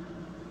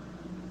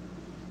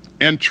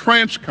 And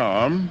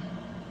Transcom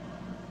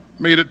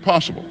made it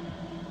possible.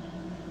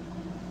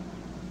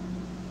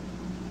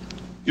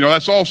 You know,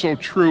 that's also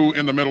true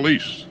in the Middle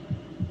East.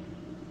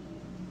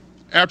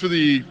 After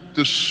the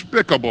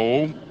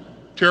despicable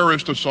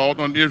terrorist assault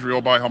on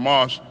Israel by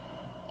Hamas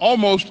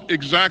almost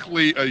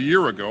exactly a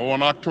year ago,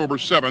 on October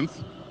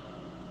 7th,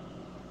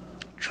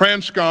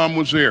 Transcom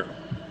was there.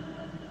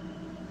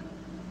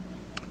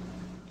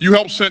 You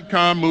helped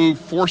CENTCOM move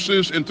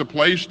forces into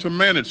place to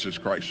manage this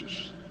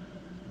crisis.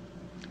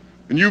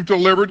 And you've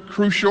delivered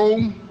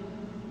crucial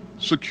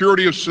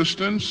security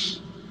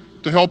assistance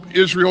to help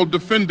Israel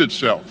defend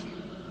itself.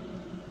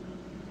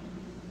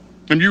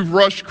 And you've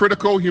rushed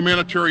critical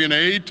humanitarian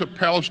aid to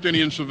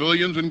Palestinian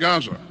civilians in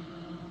Gaza.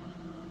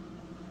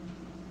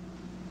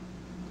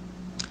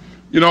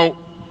 You know,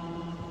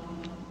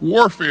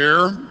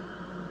 warfare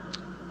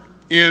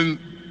and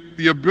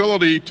the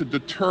ability to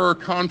deter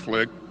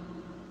conflict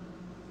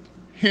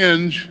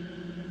hinge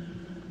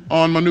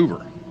on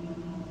maneuver.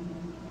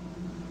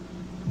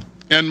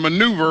 And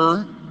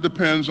maneuver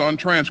depends on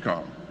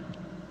Transcom.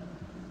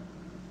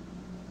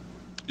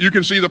 You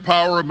can see the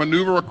power of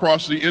maneuver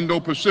across the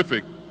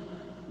Indo-Pacific,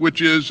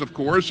 which is, of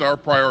course, our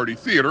priority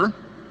theater.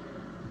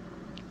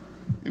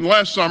 And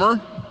last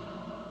summer,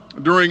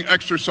 during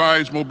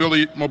Exercise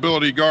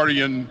Mobility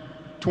Guardian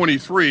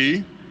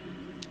 23,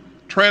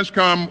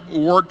 Transcom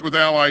worked with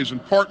allies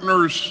and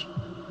partners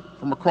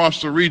from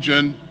across the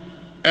region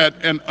at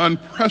an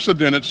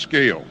unprecedented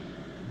scale,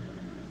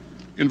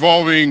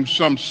 involving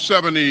some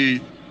 70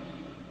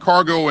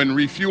 cargo and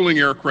refueling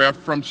aircraft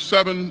from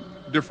 7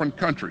 different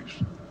countries.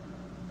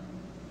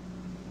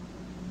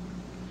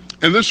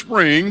 And this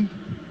spring,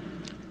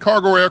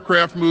 cargo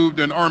aircraft moved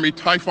an Army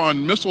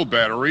Typhoon missile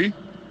battery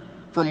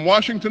from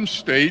Washington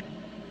State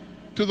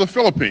to the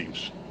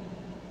Philippines,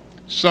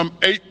 some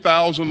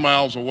 8,000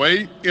 miles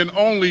away, in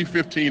only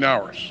 15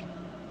 hours.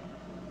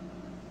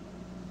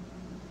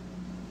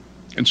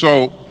 And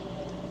so,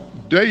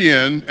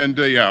 day in and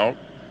day out,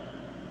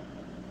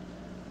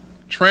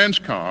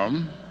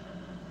 Transcom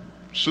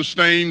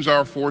sustains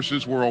our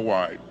forces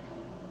worldwide.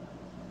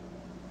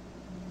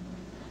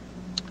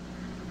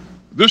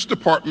 This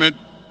department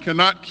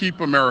cannot keep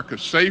America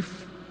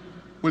safe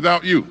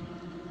without you.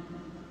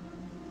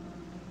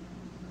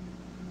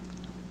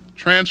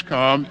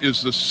 Transcom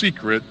is the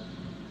secret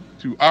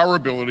to our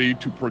ability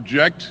to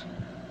project,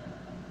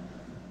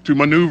 to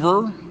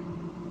maneuver,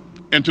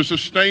 and to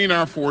sustain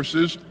our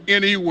forces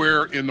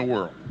anywhere in the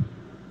world.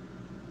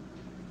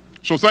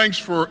 So thanks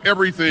for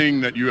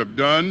everything that you have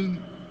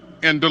done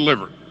and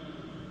delivered.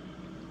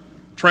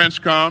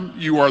 Transcom,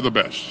 you are the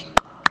best.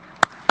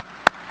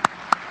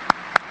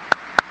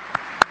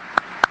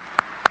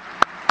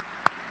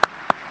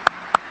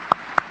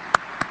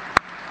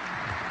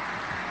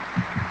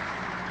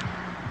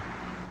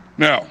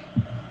 Now,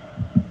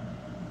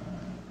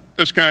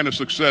 This kind of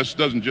success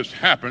doesn't just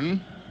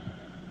happen.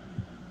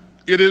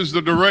 It is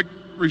the direct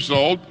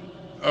result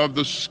of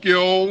the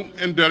skill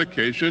and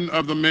dedication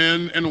of the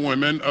men and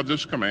women of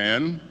this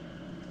command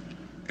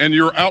and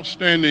your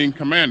outstanding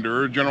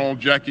commander, General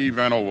Jackie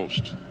Van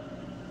Ovost.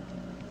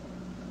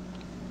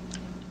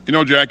 You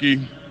know,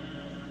 Jackie,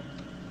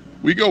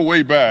 we go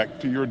way back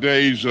to your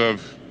days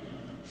of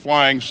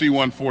flying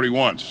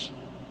C-141s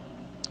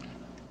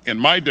and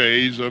my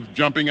days of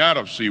jumping out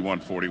of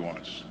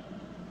C-141s.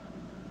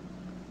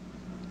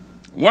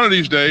 One of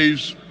these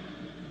days,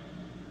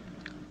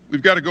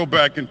 we've got to go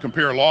back and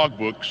compare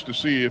logbooks to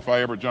see if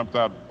I ever jumped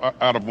out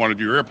of one of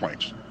your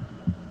airplanes.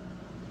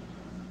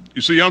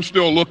 You see, I'm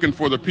still looking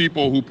for the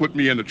people who put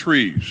me in the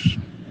trees.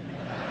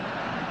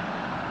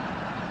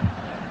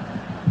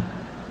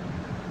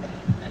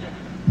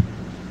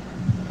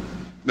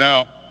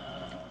 Now,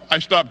 I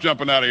stopped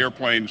jumping out of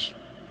airplanes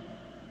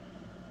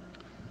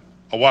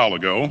a while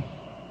ago,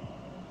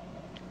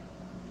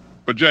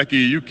 but Jackie,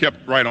 you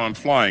kept right on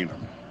flying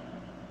them.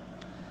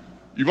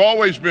 You've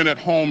always been at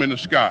home in the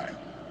sky,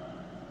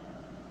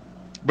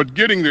 but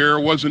getting there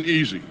wasn't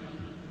easy.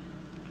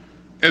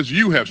 As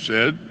you have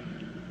said,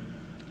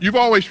 you've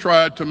always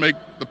tried to make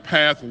the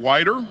path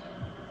wider,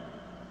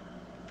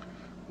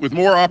 with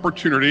more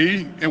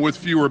opportunity and with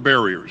fewer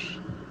barriers.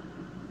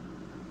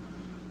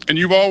 And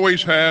you've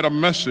always had a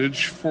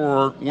message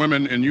for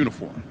women in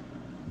uniform.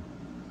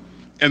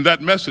 And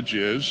that message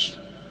is,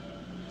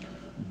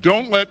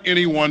 don't let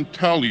anyone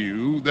tell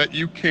you that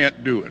you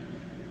can't do it.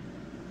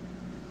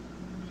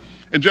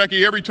 And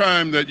Jackie, every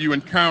time that you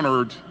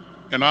encountered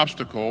an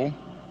obstacle,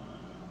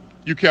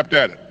 you kept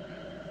at it.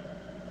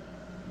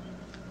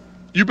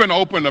 You've been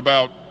open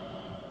about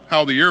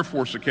how the Air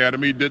Force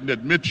Academy didn't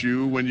admit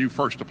you when you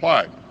first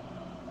applied.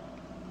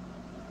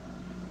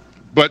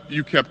 But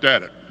you kept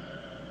at it.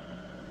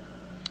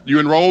 You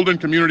enrolled in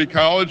community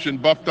college and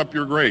buffed up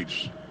your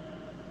grades.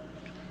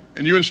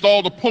 And you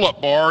installed a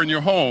pull-up bar in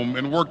your home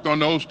and worked on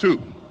those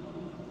too.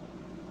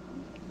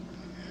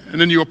 And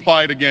then you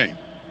applied again.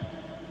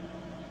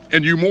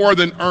 And you more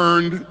than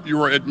earned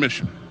your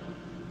admission.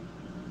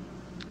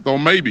 Though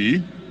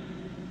maybe,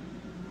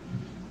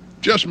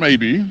 just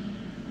maybe,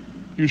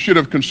 you should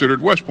have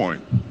considered West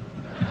Point.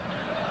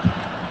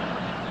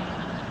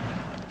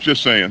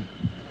 Just saying.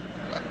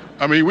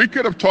 I mean, we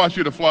could have taught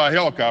you to fly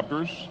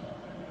helicopters,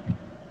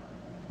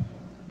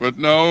 but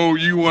no,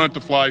 you wanted to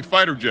fly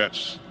fighter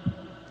jets.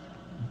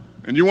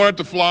 And you wanted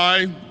to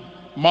fly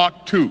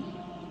Mach 2.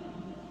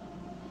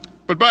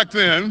 But back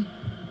then,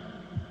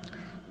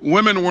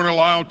 women weren't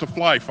allowed to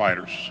fly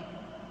fighters.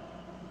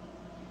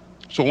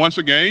 So once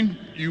again,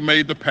 you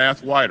made the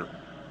path wider.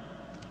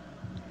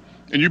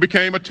 And you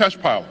became a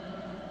test pilot.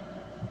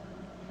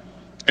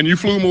 And you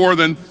flew more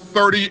than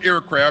 30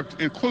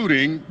 aircraft,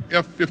 including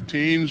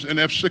F-15s and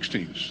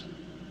F-16s.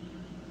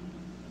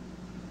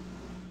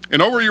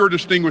 And over your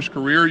distinguished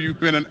career, you've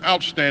been an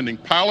outstanding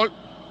pilot,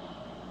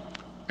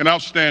 an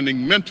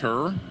outstanding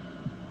mentor,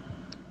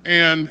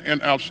 and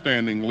an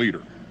outstanding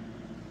leader.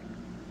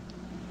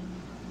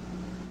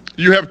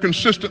 You have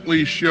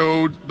consistently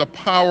showed the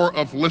power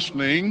of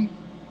listening,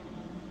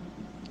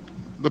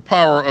 the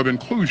power of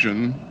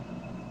inclusion,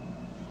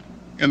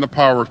 and the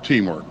power of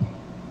teamwork.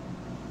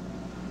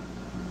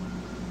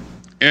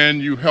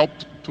 And you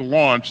helped to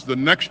launch the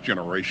next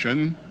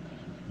generation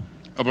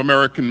of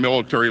American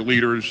military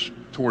leaders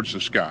towards the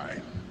sky.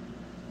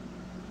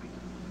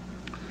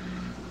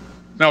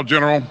 Now,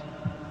 General,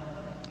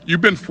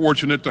 you've been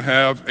fortunate to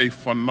have a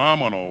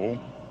phenomenal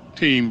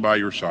team by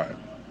your side.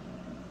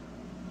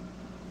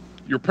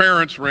 Your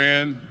parents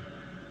ran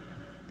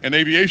an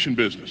aviation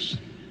business,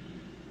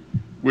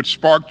 which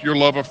sparked your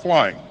love of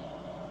flying.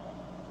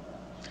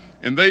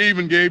 And they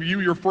even gave you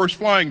your first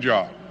flying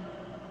job,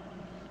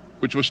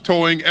 which was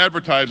towing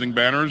advertising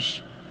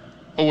banners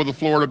over the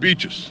Florida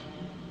beaches.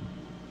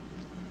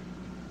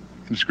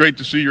 And it's great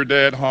to see your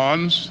dad,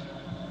 Hans,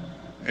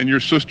 and your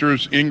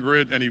sisters,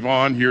 Ingrid and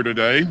Yvonne, here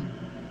today.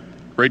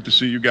 Great to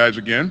see you guys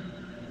again.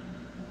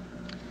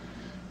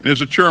 And as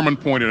the chairman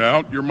pointed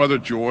out, your mother,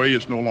 Joy,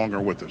 is no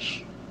longer with us.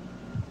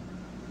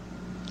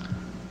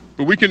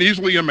 But we can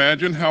easily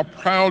imagine how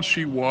proud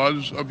she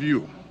was of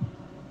you.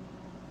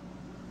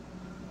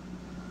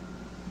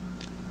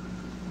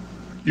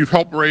 You've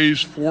helped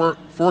raise four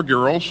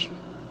girls,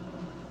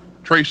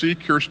 Tracy,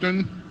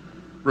 Kirsten,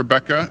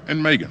 Rebecca,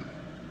 and Megan.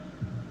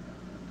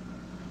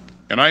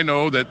 And I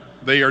know that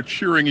they are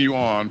cheering you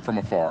on from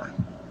afar.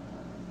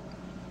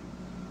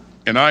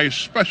 And I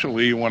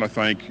especially want to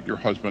thank your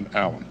husband,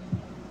 Alan.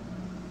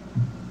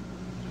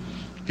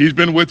 He's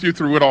been with you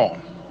through it all.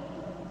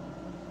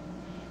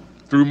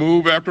 Through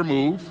move after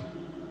move,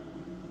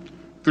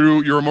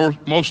 through your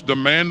most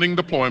demanding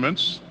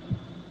deployments.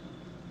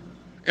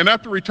 And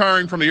after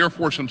retiring from the Air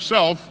Force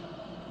himself,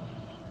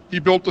 he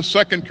built a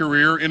second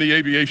career in the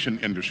aviation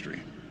industry.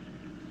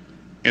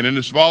 And in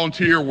his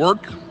volunteer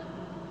work,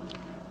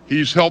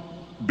 he's helped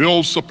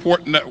build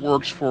support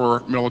networks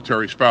for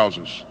military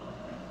spouses.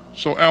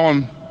 So,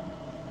 Alan,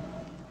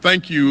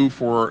 thank you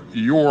for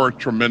your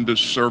tremendous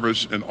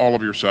service and all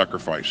of your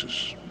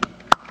sacrifices.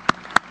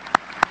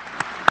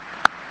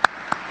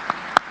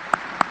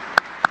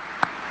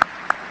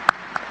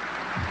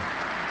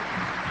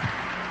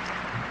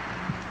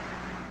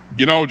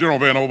 You know, General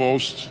Van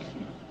Ovost,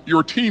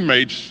 your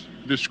teammates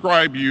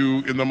describe you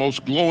in the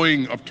most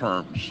glowing of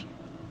terms.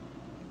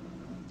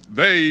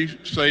 They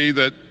say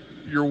that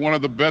you're one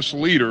of the best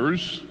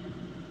leaders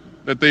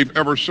that they've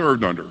ever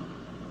served under.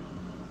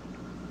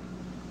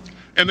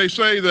 And they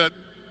say that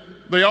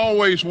they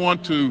always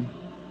want to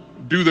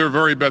do their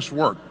very best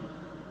work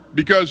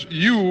because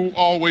you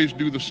always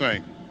do the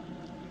same.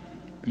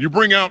 And you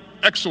bring out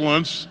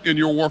excellence in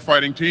your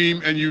warfighting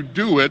team, and you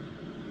do it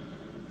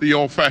the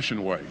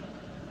old-fashioned way,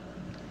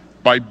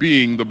 by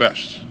being the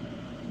best.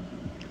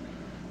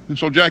 And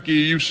so, Jackie,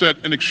 you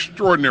set an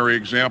extraordinary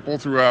example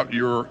throughout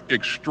your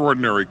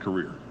extraordinary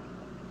career.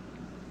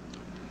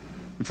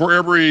 And for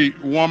every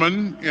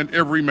woman and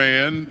every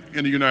man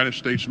in the United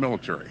States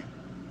military.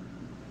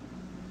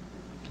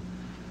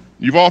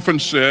 You've often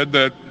said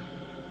that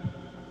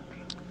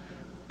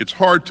it's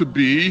hard to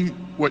be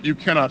what you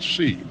cannot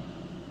see.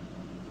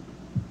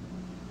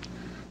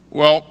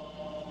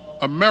 Well,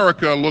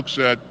 America looks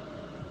at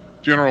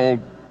General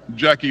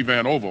Jackie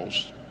Van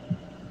Ovost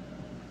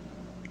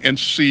and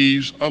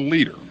sees a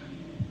leader.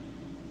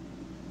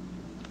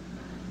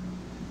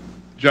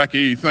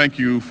 Jackie, thank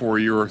you for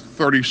your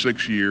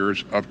 36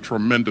 years of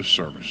tremendous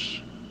service.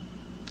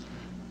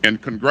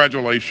 And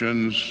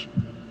congratulations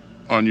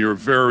on your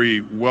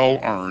very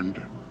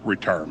well-earned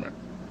retirement.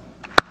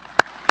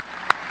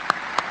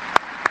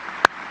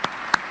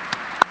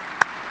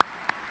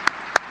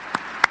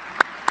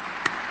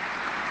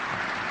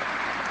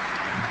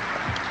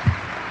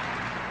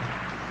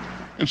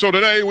 And so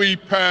today we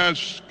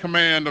pass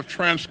command of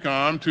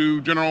Transcom to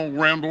General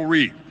Randall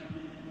Reed.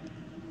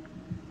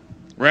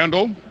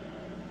 Randall,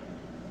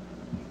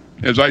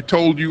 as I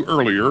told you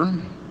earlier,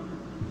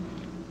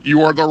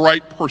 you are the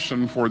right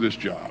person for this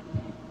job.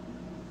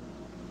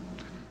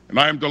 And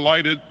I am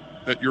delighted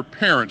that your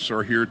parents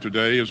are here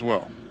today as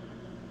well.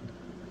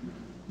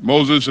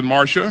 Moses and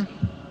Marcia,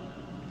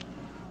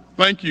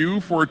 thank you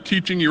for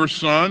teaching your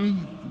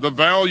son the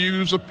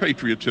values of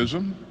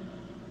patriotism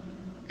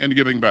and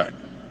giving back.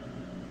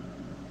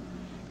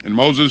 And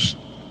Moses,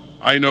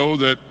 I know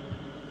that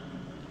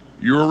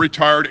you're a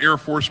retired Air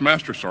Force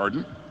Master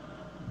Sergeant,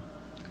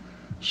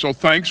 so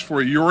thanks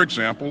for your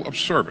example of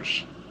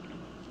service.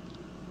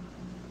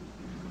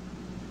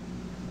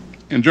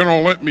 And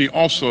General, let me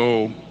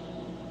also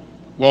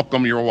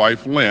welcome your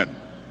wife, Lynn.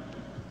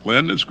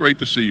 Lynn, it's great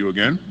to see you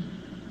again.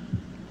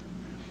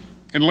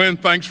 And Lynn,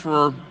 thanks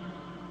for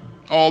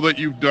all that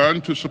you've done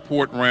to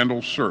support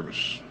Randall's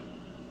service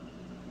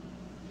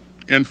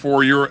and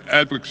for your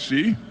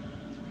advocacy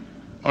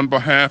on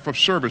behalf of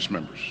service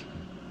members.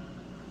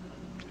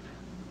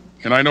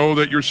 And I know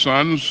that your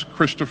sons,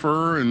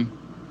 Christopher and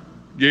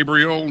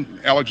Gabriel,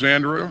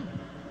 Alexandra,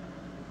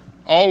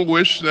 all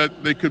wish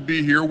that they could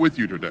be here with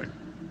you today.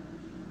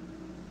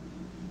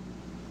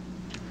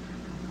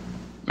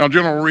 Now,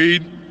 General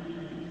Reed,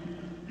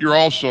 you're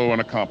also an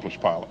accomplished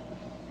pilot.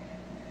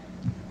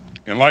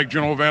 And like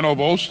General Van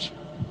Ovost,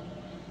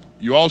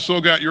 you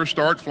also got your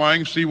start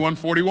flying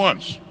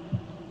C-141s.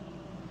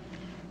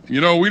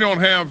 You know, we don't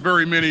have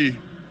very many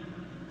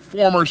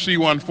former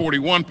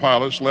C-141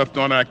 pilots left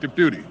on active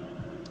duty.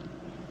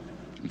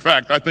 In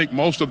fact, I think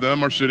most of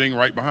them are sitting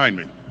right behind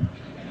me.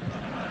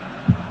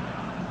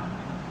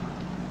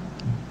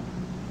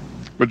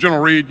 But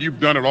General Reed, you've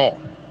done it all.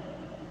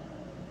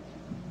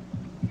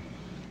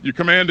 You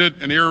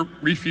commanded an air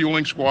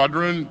refueling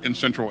squadron in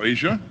Central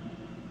Asia,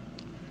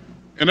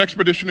 an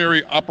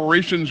expeditionary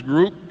operations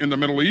group in the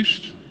Middle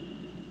East,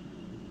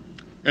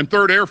 and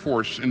 3rd Air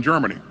Force in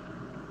Germany.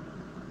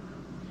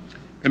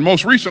 And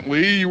most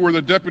recently, you were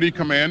the Deputy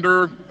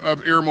Commander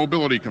of Air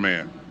Mobility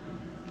Command.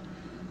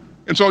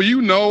 And so you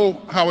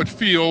know how it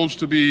feels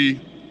to be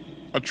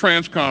a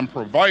Transcom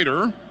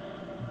provider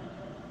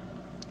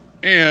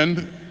and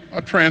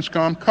a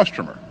Transcom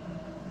customer.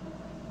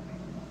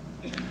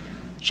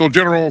 So,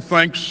 General,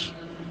 thanks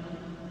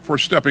for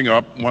stepping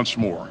up once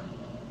more.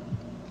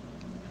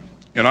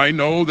 And I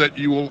know that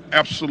you will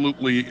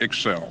absolutely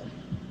excel.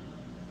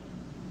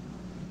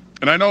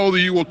 And I know that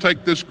you will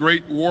take this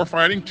great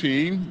warfighting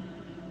team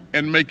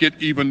and make it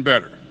even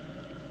better.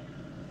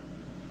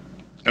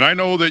 And I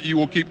know that you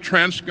will keep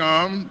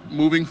Transcom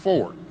moving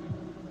forward.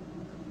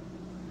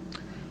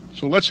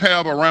 So let's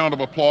have a round of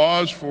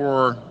applause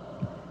for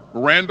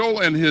Randall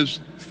and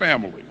his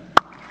family.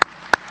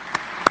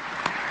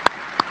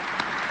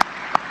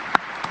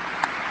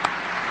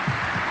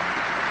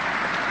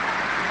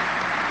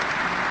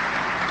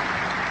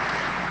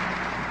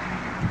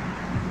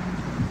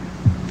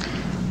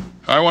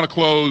 I want to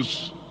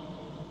close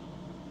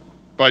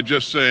by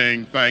just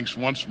saying thanks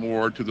once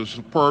more to the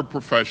superb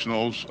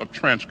professionals of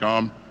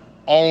Transcom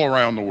all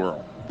around the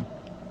world.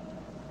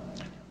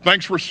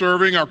 Thanks for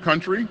serving our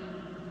country.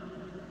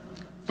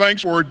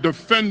 Thanks for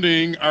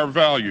defending our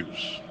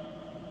values.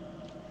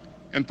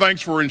 And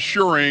thanks for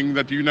ensuring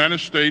that the United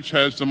States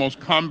has the most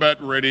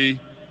combat-ready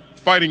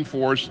fighting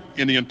force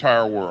in the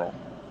entire world.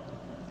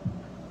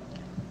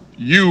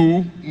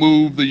 You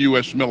move the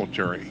U.S.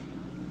 military,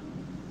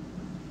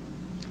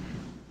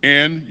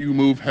 and you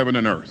move heaven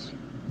and earth.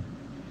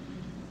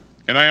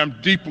 and I am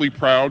deeply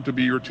proud to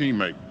be your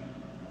teammate.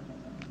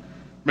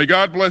 May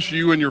God bless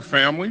you and your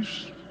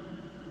families.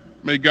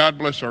 May God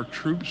bless our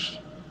troops,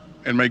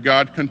 and may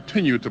God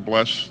continue to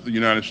bless the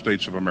United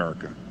States of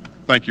America.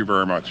 Thank you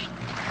very much.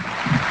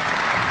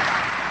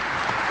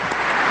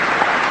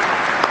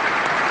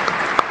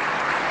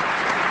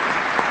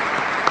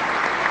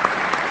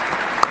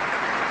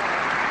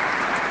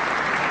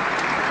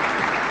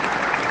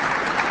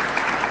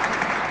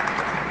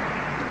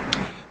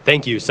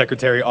 Thank you,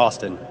 Secretary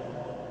Austin.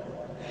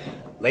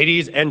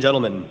 Ladies and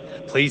gentlemen,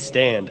 please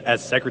stand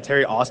as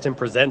Secretary Austin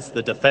presents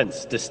the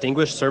Defense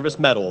Distinguished Service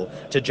Medal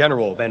to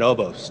General Van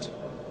Ovost.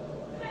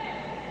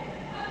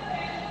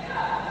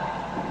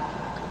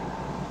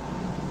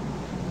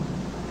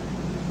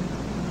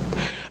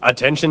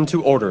 Attention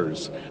to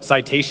orders.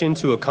 Citation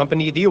to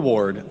accompany the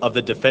award of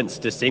the Defense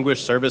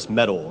Distinguished Service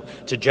Medal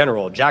to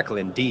General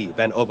Jacqueline D.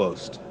 Van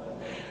Ovost.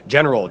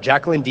 General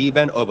Jacqueline D.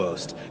 Van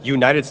Ovost,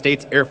 United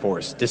States Air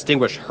Force,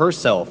 distinguished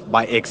herself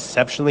by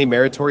exceptionally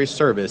meritorious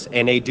service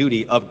and a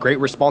duty of great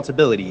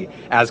responsibility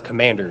as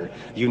Commander,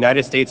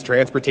 United States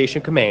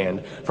Transportation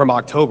Command, from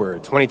October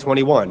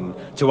 2021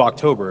 to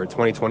October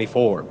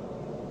 2024.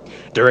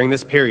 During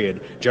this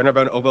period, General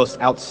Van Ovost's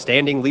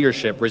outstanding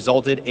leadership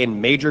resulted in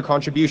major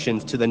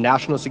contributions to the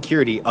national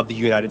security of the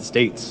United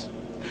States.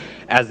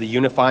 As the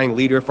unifying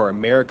leader for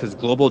America's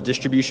global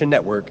distribution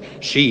network,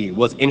 she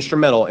was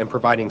instrumental in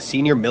providing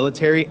senior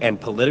military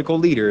and political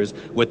leaders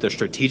with the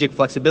strategic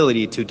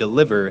flexibility to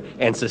deliver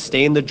and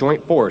sustain the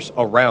joint force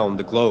around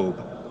the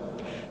globe.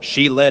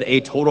 She led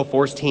a total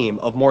force team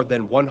of more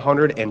than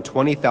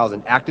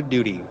 120,000 active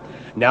duty,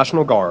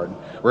 National Guard,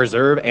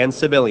 Reserve, and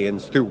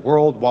civilians through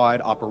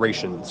worldwide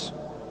operations.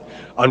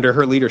 Under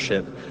her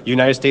leadership,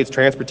 United States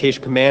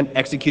Transportation Command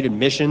executed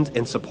missions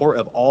in support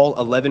of all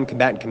 11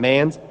 combatant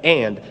commands,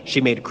 and she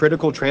made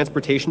critical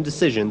transportation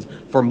decisions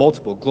for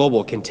multiple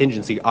global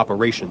contingency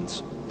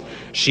operations.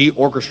 She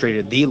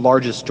orchestrated the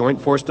largest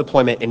joint force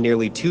deployment in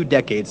nearly 2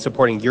 decades,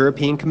 supporting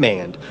European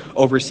Command,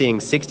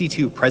 overseeing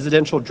 62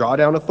 presidential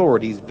drawdown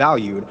authorities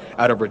valued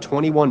at over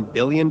 $21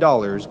 billion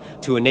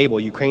to enable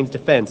Ukraine's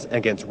defense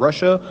against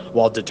Russia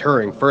while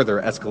deterring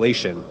further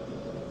escalation.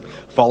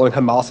 Following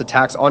Hamas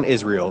attacks on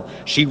Israel,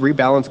 she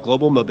rebalanced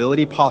global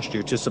mobility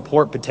posture to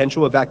support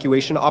potential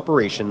evacuation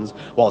operations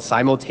while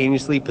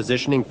simultaneously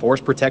positioning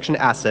force protection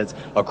assets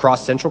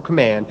across Central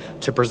Command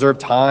to preserve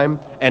time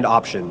and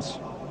options.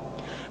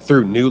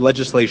 Through new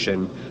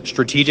legislation,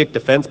 strategic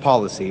defense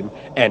policy,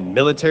 and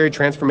military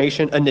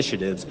transformation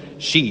initiatives,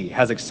 she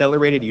has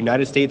accelerated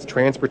United States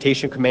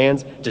Transportation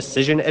Command's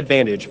decision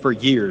advantage for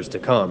years to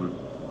come.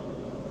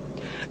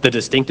 The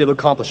distinctive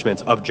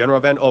accomplishments of General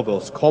Van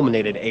Ovost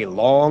culminated a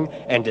long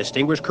and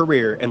distinguished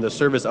career in the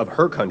service of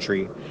her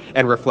country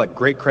and reflect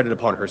great credit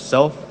upon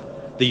herself,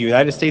 the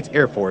United States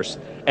Air Force,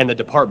 and the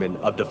Department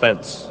of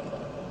Defense.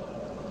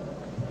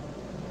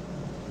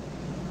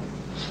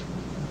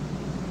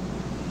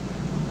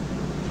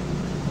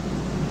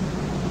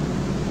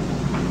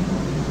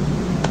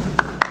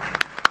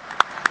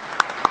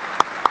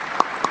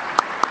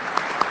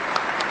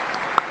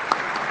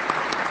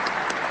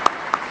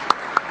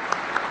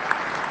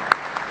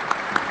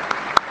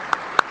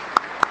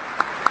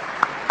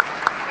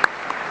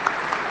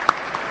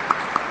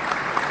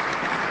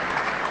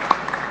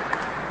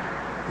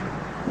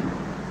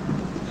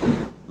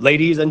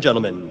 Ladies and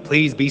gentlemen,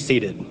 please be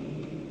seated.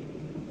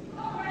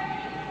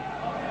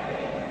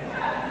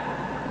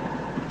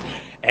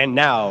 And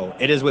now,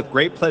 it is with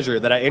great pleasure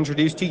that I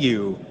introduce to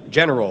you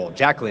General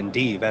Jacqueline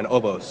D. Van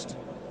Ovost.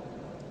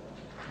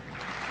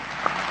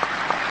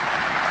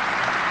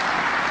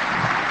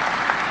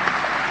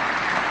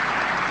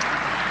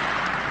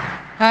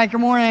 Hi,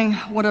 good morning.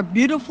 What a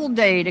beautiful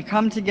day to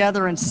come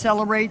together and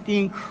celebrate the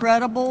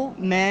incredible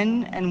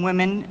men and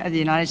women of the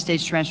United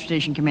States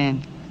Transportation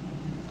Command.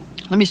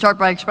 Let me start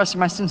by expressing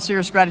my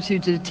sincerest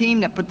gratitude to the team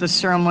that put this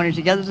ceremony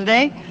together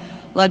today,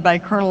 led by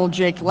Colonel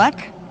Jake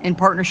Leck, in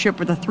partnership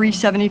with the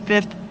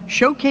 375th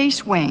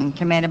Showcase Wing,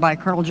 commanded by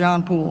Colonel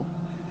John Poole.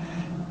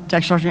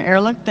 Tech Sergeant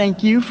Ehrlich,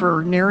 thank you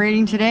for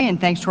narrating today,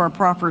 and thanks to our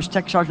proffers,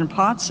 Tech Sergeant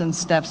Potts and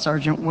Staff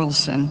Sergeant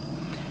Wilson.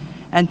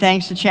 And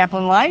thanks to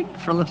Chaplain Light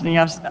for lifting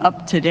us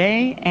up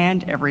today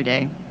and every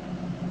day.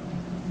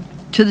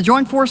 To the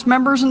Joint Force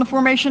members in the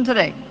formation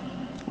today,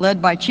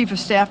 led by Chief of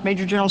Staff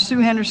Major General Sue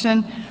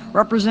Henderson,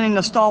 representing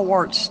the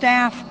stalwart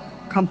staff,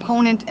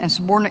 component, and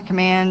subordinate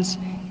commands,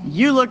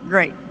 you look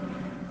great.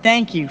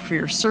 Thank you for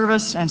your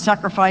service and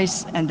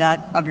sacrifice and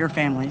that of your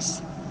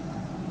families.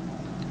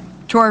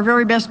 To our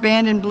very best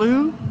band in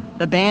blue,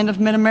 the Band of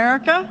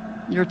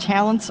Mid-America, your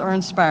talents are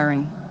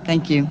inspiring.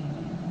 Thank you.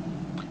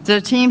 To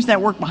the teams that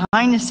work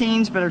behind the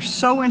scenes but are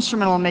so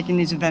instrumental in making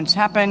these events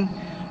happen,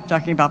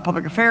 talking about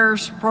public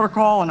affairs,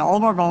 protocol, and all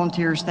of our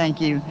volunteers,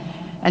 thank you.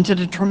 And to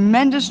the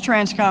tremendous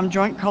Transcom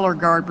Joint Color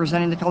Guard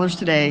presenting the colors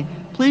today,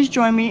 please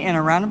join me in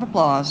a round of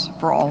applause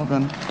for all of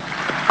them.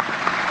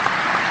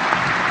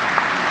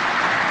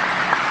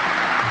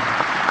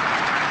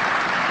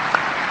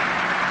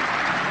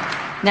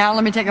 Now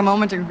let me take a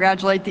moment to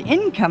congratulate the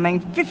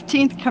incoming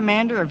 15th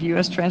Commander of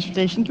U.S.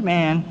 Transportation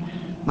Command,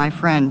 my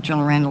friend,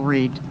 General Randall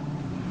Reed.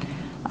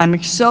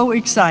 I'm so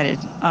excited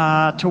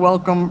to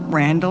welcome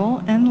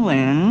Randall and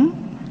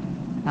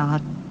Lynn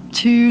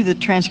to the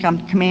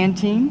Transcom Command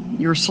Team.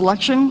 Your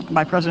selection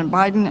by President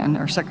Biden and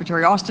our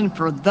Secretary Austin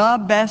for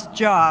the best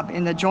job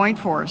in the Joint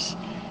Force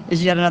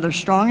is yet another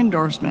strong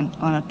endorsement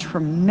on a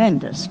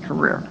tremendous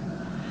career.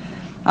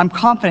 I'm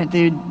confident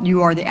that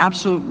you are the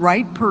absolute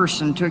right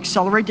person to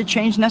accelerate the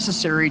change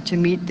necessary to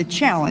meet the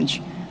challenge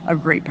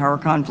of great power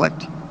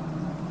conflict.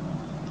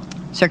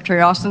 Secretary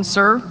Austin,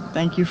 sir,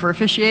 thank you for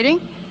officiating,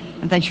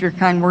 and thanks for your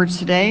kind words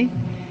today.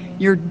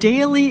 Your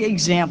daily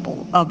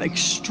example of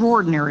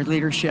extraordinary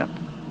leadership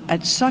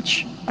at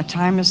such a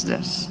time as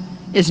this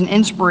is an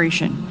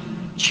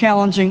inspiration,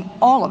 challenging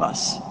all of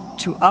us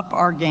to up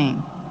our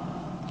game.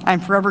 I'm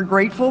forever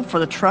grateful for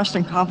the trust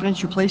and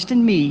confidence you placed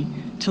in me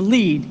to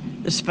lead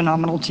this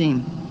phenomenal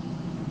team.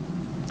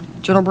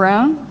 General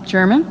Brown,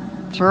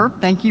 Chairman, sir,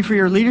 thank you for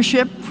your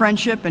leadership,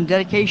 friendship, and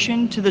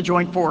dedication to the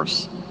Joint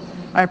Force.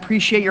 I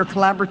appreciate your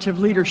collaborative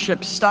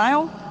leadership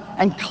style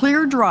and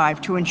clear drive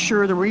to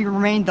ensure that we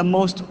remain the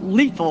most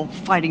lethal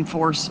fighting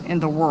force in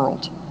the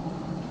world.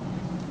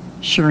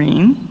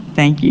 Shireen,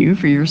 thank you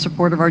for your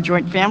support of our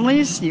joint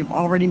families. You've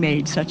already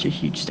made such a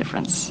huge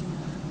difference.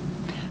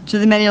 To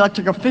the many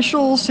elected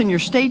officials, senior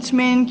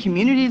statesmen,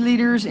 community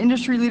leaders,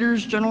 industry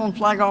leaders, general and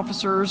flag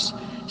officers,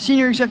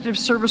 senior executive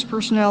service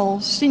personnel,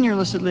 senior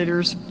enlisted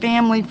leaders,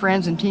 family,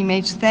 friends, and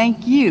teammates,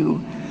 thank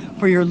you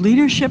for your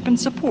leadership and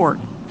support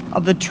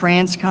of the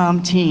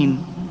Transcom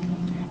team.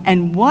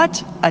 And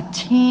what a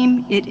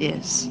team it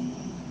is.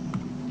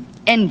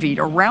 Envied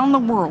around the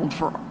world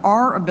for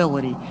our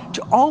ability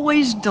to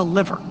always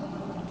deliver.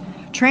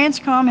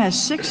 Transcom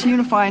has 6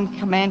 unified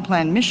command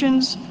plan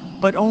missions,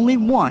 but only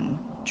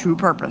one true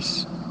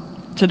purpose: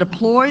 to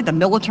deploy the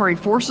military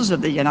forces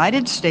of the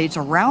United States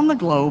around the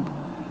globe,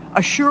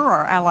 assure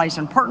our allies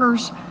and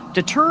partners,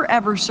 deter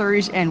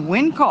adversaries, and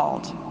when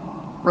called,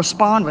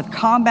 respond with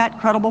combat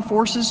credible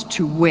forces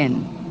to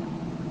win.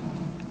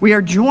 We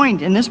are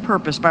joined in this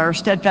purpose by our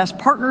steadfast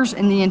partners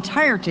in the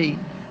entirety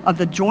of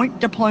the Joint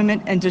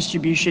Deployment and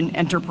Distribution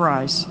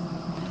Enterprise.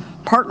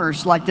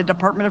 Partners like the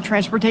Department of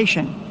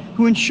Transportation,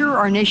 who ensure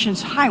our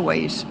nation's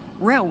highways,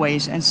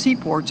 railways, and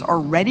seaports are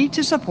ready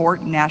to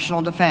support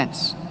national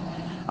defense.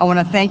 I want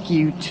to thank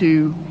you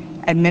to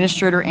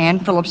Administrator Ann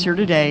Phillips here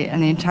today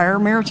and the entire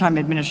Maritime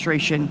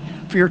Administration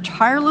for your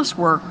tireless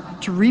work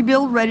to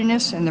rebuild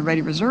readiness in the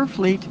Ready Reserve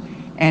Fleet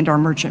and our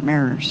merchant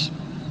mariners.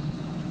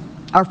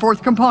 Our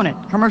fourth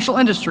component, commercial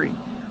industry,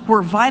 who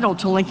are vital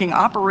to linking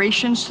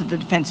operations to the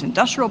defense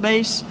industrial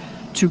base,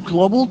 to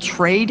global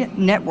trade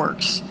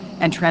networks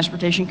and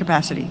transportation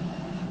capacity.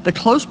 The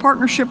close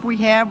partnership we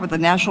have with the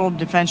National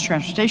Defense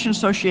Transportation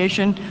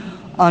Association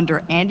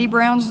under Andy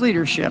Brown's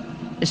leadership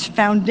is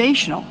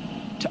foundational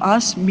to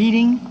us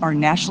meeting our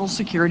national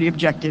security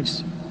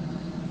objectives.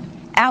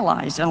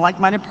 Allies and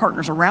like-minded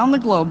partners around the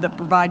globe that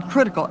provide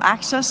critical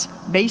access,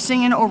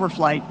 basing, and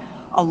overflight,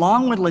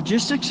 along with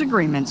logistics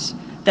agreements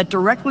that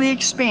directly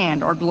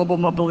expand our global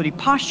mobility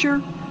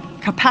posture,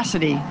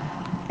 capacity,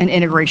 and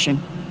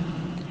integration.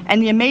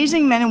 And the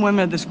amazing men and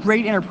women of this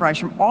great enterprise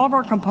from all of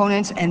our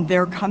components and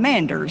their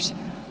commanders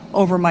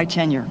over my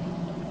tenure.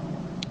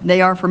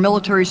 They are for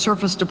Military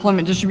Surface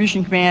Deployment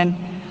Distribution Command,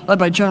 led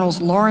by Generals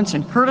Lawrence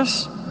and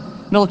Curtis,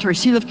 Military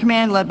Sea Lift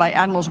Command, led by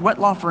Admirals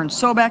Wetlaufer and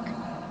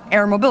Sobek,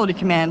 Air Mobility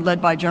Command,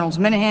 led by Generals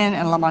Minahan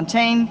and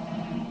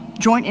LaMontagne,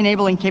 Joint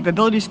Enabling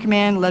Capabilities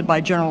Command, led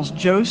by Generals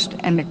Jost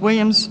and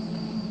McWilliams,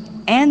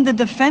 and the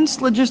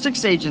Defense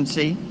Logistics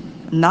Agency,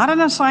 not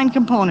an assigned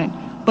component,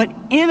 but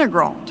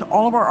integral to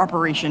all of our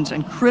operations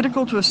and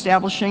critical to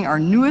establishing our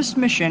newest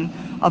mission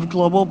of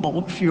global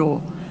bulk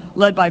fuel,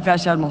 led by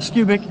Vice Admiral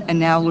Skubik and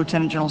now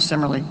Lieutenant General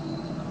Simmerly.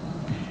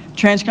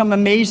 Transcom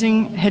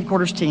amazing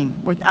headquarters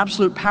team with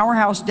absolute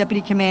powerhouse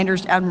deputy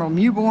commanders Admiral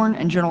Mewborn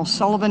and General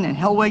Sullivan and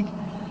Hellwig,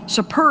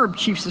 superb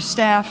chiefs of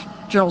staff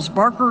Generals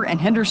Barker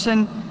and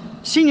Henderson,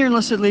 senior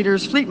enlisted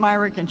leaders Fleet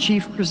Myrick and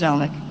Chief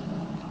Krzelnik,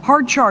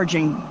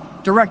 hard-charging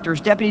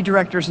directors, deputy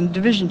directors, and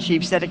division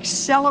chiefs that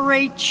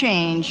accelerate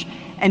change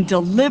and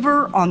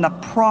deliver on the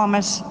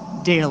promise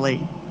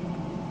daily.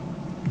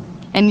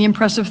 And the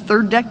impressive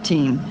third deck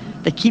team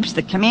that keeps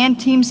the command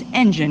team's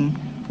engine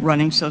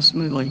running so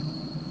smoothly.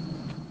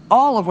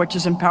 All of which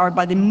is empowered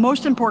by the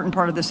most important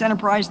part of this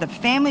enterprise, the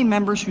family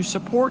members who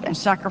support and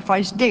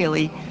sacrifice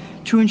daily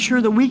to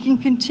ensure that we can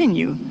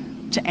continue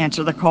to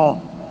answer the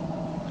call.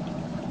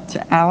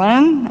 To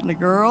Alan and the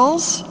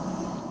girls,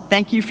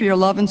 thank you for your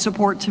love and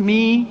support to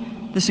me,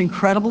 this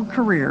incredible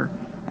career,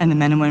 and the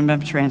men and women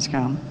of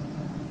Transcom.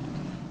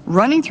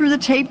 Running through the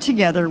tape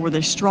together with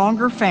a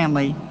stronger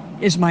family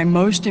is my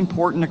most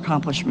important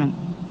accomplishment.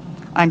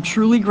 I'm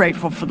truly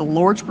grateful for the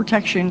Lord's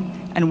protection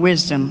and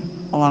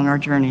wisdom along our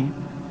journey.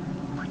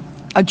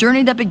 A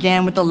journey that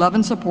began with the love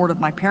and support of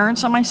my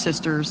parents and my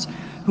sisters,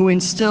 who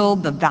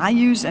instilled the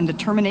values and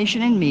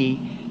determination in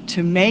me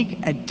to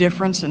make a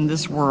difference in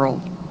this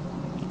world.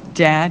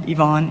 Dad,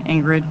 Yvonne,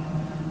 Ingrid,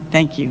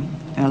 thank you,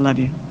 and I love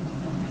you.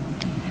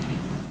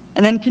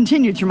 And then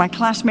continued through my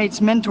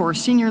classmates,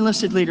 mentors, senior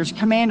enlisted leaders,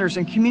 commanders,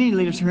 and community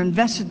leaders who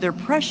invested their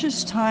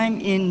precious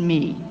time in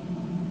me.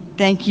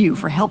 Thank you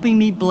for helping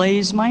me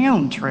blaze my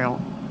own trail,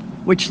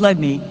 which led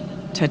me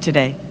to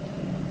today.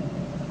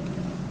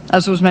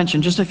 As was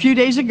mentioned, just a few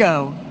days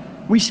ago,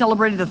 we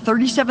celebrated the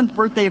 37th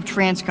birthday of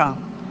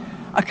Transcom,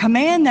 a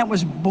command that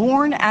was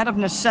born out of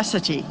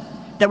necessity,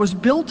 that was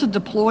built to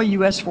deploy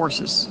U.S.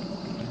 forces.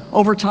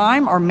 Over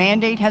time, our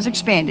mandate has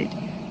expanded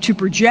to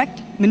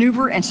project,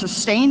 maneuver, and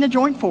sustain the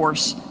joint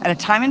force at a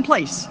time and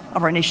place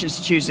of our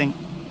nation's choosing.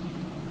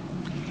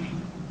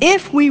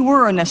 If we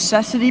were a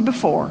necessity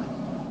before,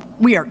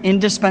 we are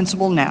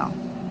indispensable now.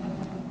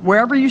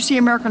 Wherever you see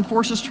American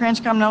forces,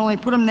 Transcom not only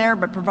put them there,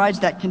 but provides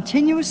that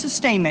continuous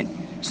sustainment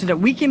so that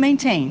we can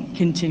maintain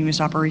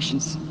continuous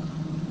operations.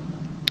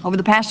 Over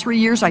the past 3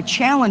 years, I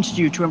challenged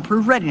you to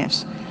improve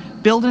readiness,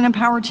 build and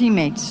empower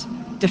teammates,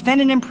 defend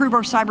and improve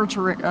our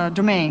cyber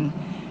domain,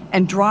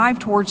 and drive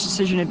towards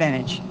decision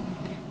advantage.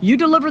 You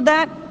delivered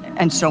that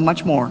and so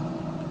much more,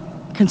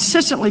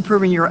 consistently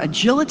proving your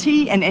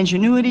agility and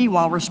ingenuity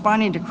while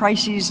responding to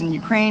crises in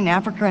Ukraine,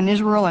 Africa, and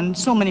Israel, and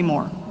so many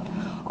more,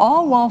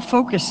 all while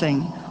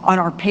focusing on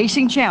our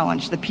pacing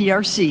challenge, the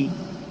PRC,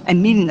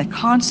 and meeting the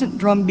constant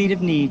drumbeat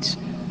of needs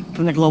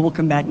from the global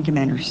combatant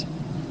commanders.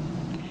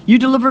 You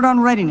delivered on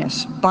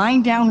readiness,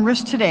 buying down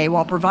risk today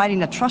while providing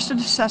the trusted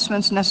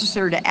assessments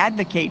necessary to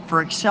advocate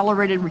for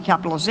accelerated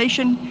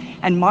recapitalization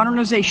and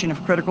modernization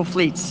of critical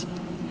fleets,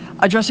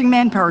 addressing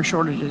manpower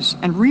shortages,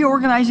 and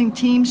reorganizing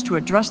teams to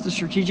address the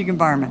strategic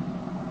environment.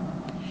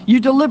 You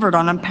delivered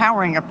on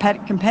empowering a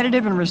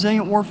competitive and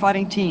resilient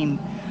warfighting team,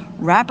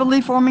 rapidly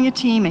forming a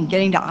team and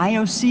getting to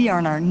IOC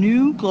on our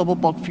new global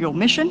bulk fuel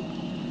mission,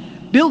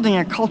 building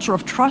a culture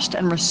of trust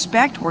and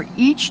respect where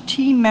each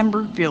team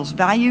member feels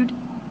valued,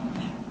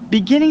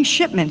 beginning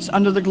shipments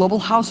under the global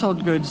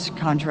household goods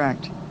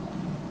contract,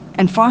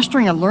 and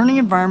fostering a learning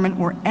environment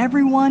where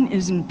everyone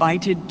is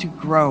invited to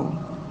grow.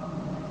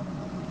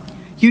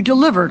 You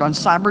delivered on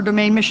cyber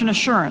domain mission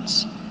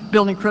assurance,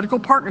 building critical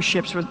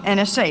partnerships with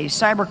NSA,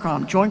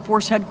 Cybercom, Joint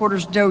Force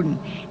Headquarters DODN,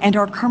 and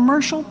our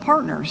commercial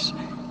partners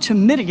to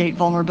mitigate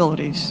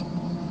vulnerabilities.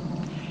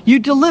 You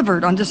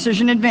delivered on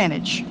decision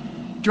advantage,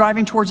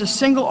 driving towards a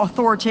single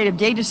authoritative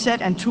data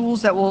set and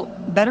tools that will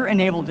better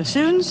enable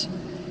decisions,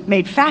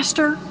 made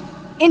faster,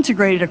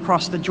 integrated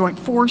across the joint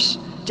force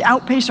to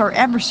outpace our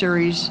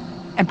adversaries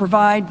and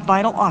provide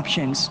vital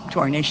options to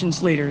our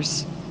nation's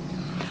leaders.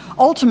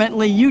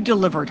 Ultimately, you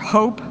delivered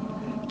hope,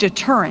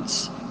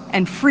 deterrence,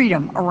 and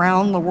freedom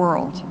around the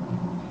world,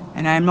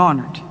 and I am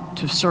honored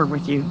to serve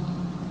with you.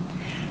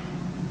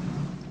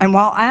 And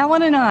while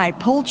Alan and I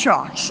pull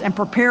chocks and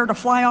prepare to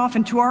fly off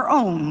into our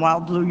own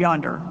wild blue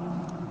yonder,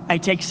 I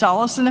take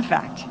solace in the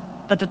fact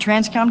that the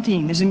Transcom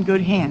team is in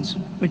good hands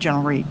with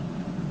General Reed.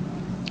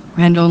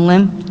 Randall and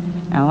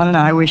Lynn, Alan and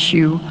I wish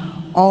you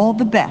all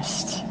the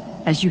best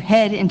as you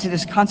head into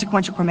this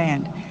consequential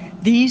command.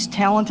 These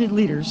talented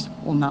leaders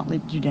will not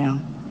let you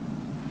down.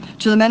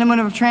 To the men and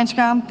women of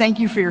Transcom, thank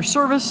you for your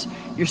service,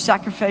 your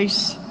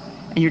sacrifice,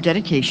 and your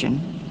dedication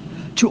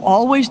to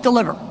always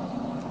deliver.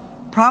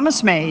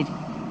 Promise made,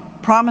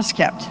 promise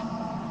kept.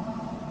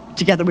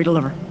 Together we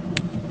deliver.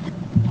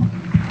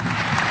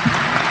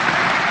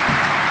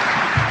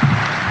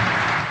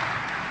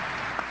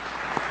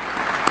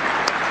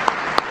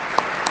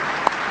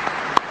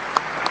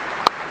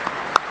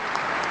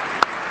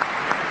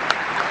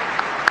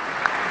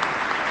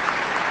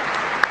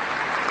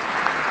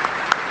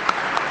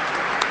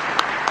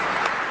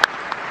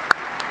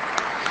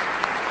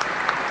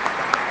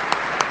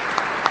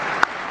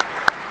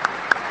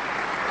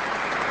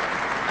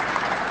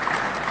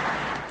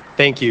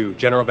 Thank you,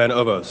 General Van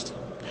Ovost.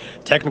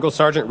 Technical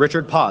Sergeant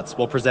Richard Potts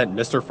will present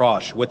Mr.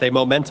 Frosch with a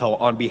memento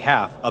on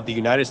behalf of the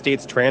United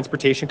States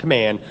Transportation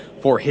Command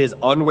for his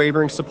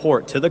unwavering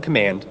support to the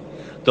command,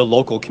 the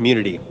local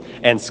community,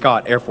 and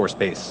Scott Air Force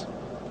Base.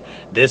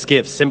 This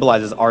gift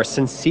symbolizes our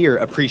sincere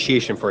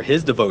appreciation for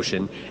his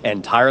devotion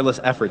and tireless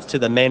efforts to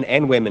the men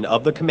and women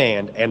of the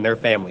command and their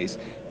families.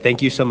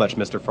 Thank you so much,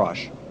 Mr.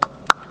 Frosch.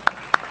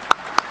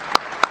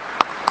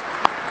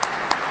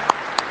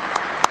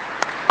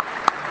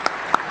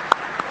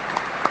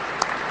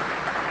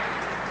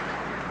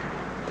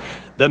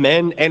 The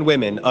men and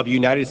women of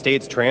United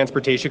States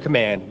Transportation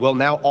Command will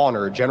now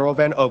honor General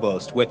Van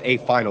Ovost with a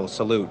final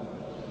salute.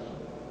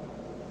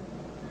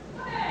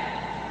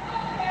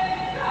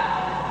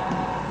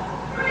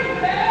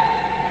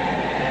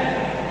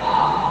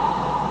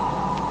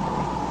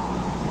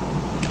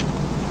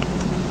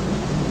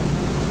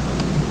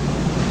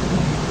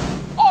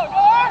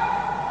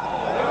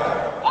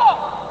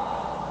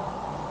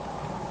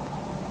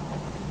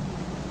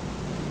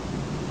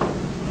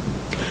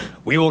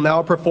 We will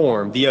now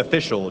perform the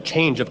official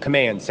change of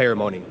command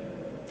ceremony.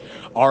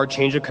 Our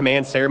change of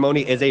command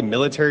ceremony is a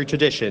military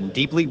tradition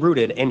deeply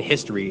rooted in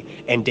history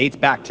and dates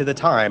back to the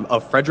time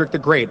of Frederick the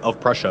Great of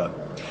Prussia.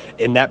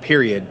 In that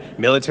period,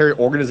 military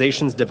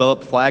organizations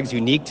developed flags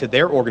unique to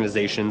their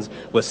organizations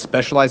with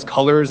specialized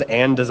colors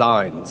and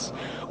designs.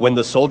 When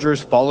the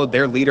soldiers followed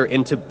their leader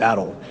into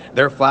battle,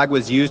 their flag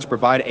was used to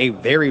provide a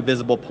very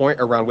visible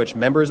point around which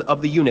members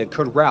of the unit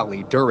could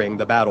rally during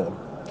the battle.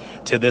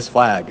 To this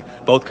flag,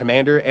 both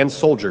commander and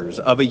soldiers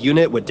of a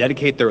unit would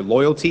dedicate their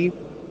loyalty,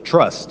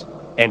 trust,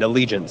 and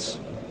allegiance.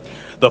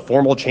 The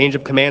formal change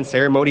of command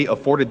ceremony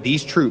afforded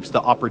these troops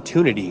the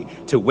opportunity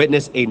to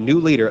witness a new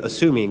leader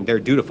assuming their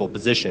dutiful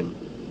position.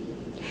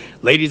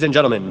 Ladies and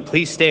gentlemen,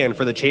 please stand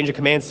for the change of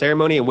command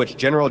ceremony in which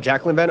General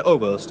Jacqueline Van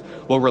Ovost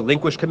will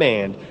relinquish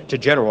command to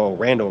General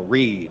Randall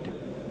Reed.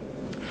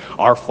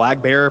 Our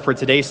flag bearer for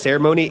today's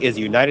ceremony is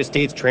United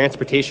States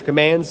Transportation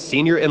Command's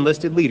Senior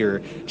Enlisted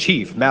Leader,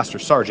 Chief Master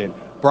Sergeant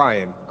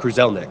Brian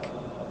Kruzelnik.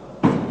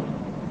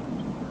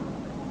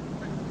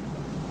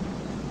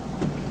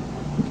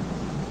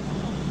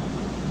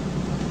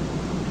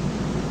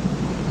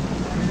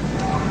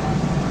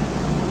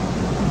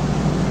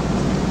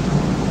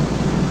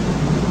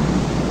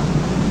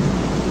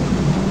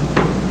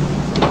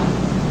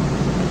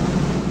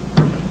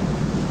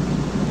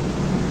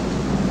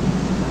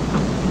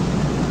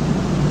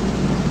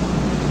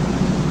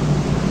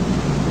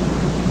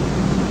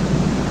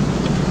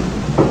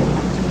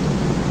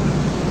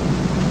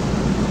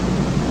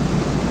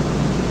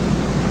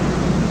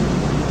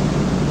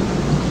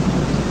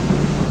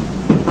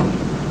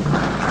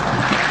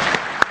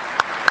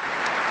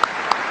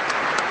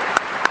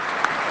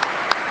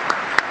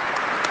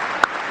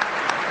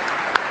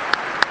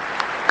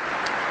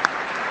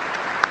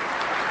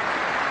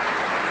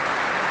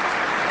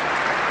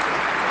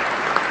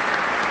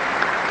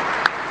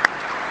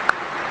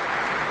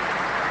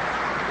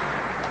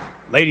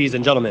 Ladies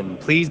and gentlemen,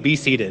 please be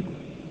seated.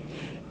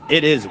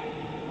 It is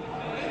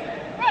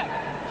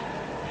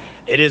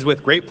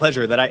with great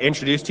pleasure that I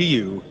introduce to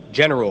you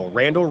General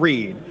Randall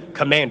Reed,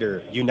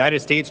 Commander, United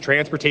States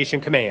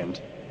Transportation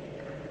Command.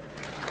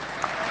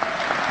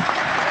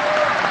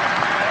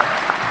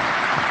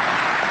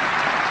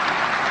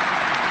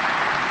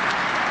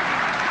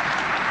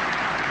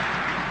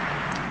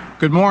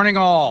 Good morning,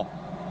 all.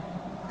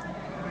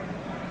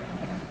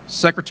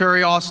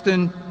 Secretary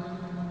Austin,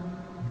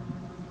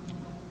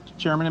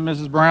 Chairman and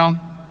Mrs. Brown,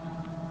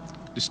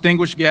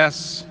 distinguished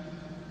guests,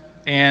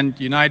 and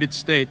United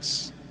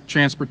States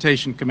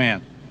Transportation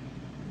Command.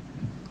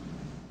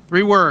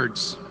 3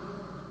 words: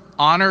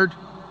 honored,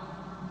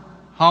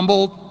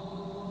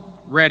 humbled,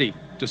 ready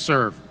to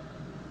serve.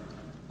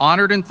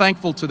 Honored and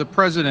thankful to the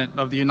President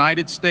of the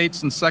United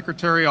States and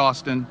Secretary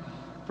Austin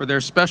for their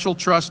special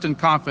trust and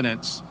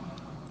confidence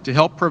to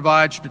help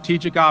provide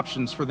strategic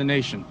options for the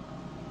nation.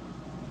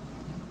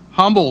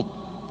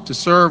 Humbled to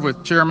serve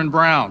with Chairman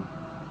Brown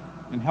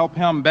and help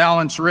him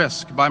balance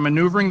risk by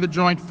maneuvering the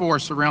joint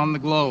force around the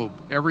globe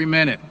every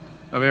minute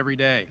of every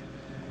day.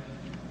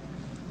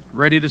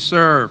 Ready to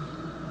serve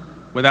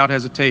without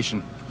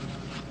hesitation.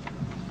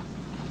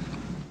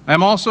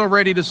 I'm also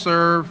ready to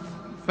serve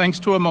thanks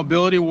to a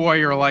mobility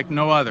warrior like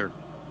no other,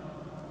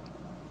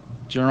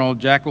 General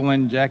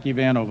Jacqueline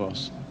Van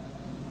Ovost.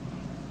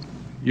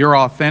 Your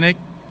authentic,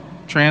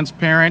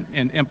 transparent,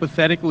 and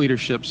empathetic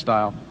leadership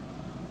style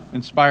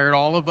inspired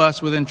all of us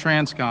within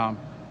Transcom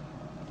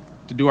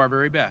to do our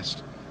very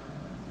best.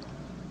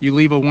 You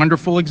leave a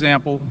wonderful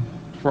example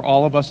for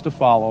all of us to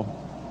follow,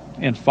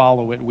 and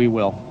follow it we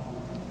will.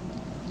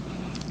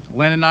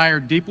 Len and I are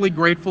deeply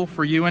grateful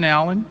for you and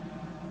Alan.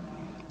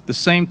 The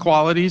same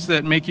qualities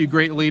that make you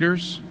great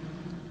leaders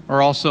are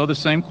also the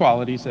same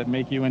qualities that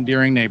make you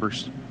endearing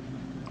neighbors.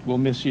 We'll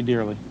miss you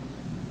dearly.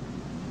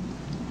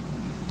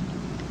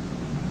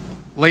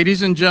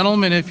 Ladies and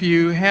gentlemen, if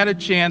you had a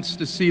chance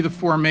to see the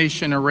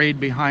formation arrayed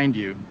behind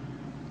you,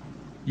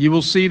 you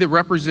will see the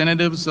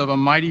representatives of a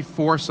mighty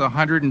force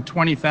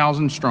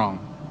 120,000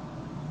 strong.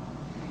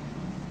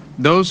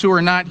 Those who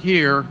are not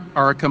here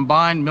are a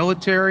combined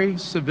military,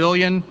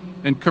 civilian,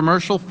 and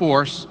commercial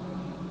force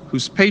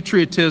whose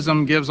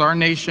patriotism gives our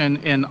nation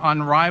an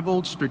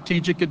unrivaled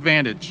strategic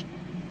advantage,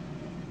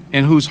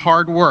 and whose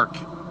hard work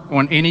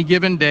on any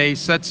given day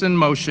sets in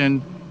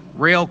motion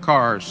rail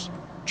cars,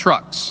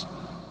 trucks,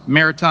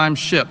 maritime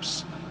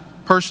ships,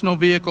 personal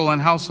vehicle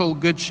and household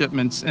goods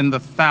shipments in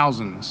the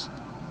thousands,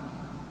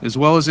 as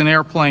well as an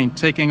airplane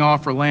taking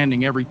off or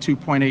landing every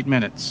 2.8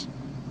 minutes.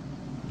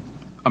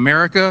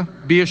 America,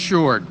 be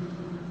assured,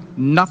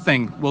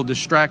 nothing will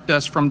distract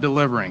us from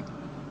delivering,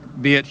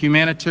 be it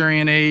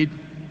humanitarian aid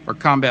or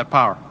combat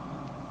power.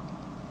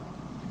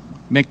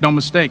 Make no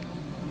mistake,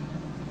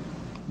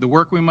 the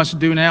work we must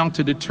do now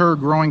to deter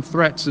growing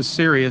threats is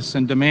serious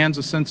and demands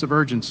a sense of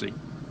urgency.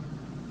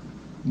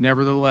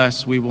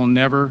 Nevertheless, we will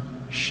never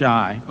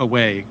shy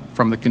away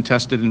from the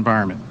contested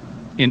environment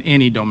in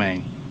any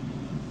domain.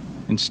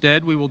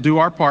 Instead, we will do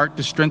our part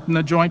to strengthen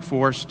the joint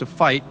force to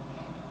fight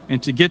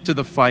and to get to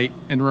the fight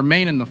and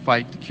remain in the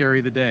fight to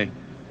carry the day.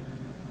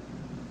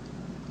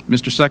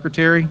 Mr.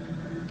 Secretary,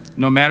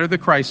 no matter the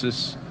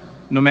crisis,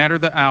 no matter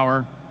the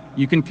hour,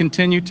 you can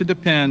continue to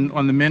depend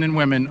on the men and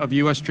women of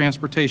U.S.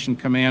 Transportation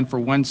Command for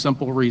one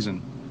simple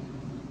reason.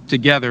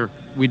 Together,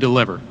 we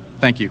deliver.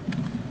 Thank you.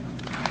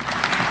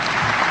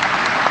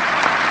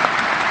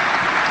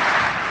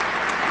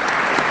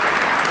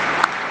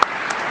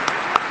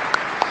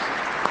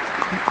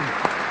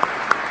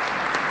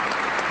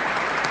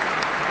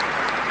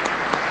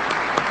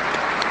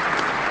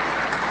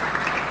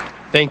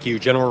 Thank you,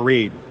 General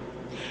Reed.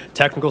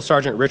 Technical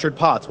Sergeant Richard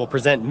Potts will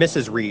present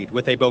Mrs. Reed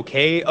with a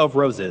bouquet of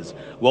roses,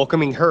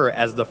 welcoming her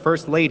as the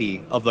First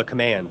Lady of the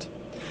command.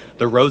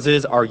 The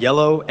roses are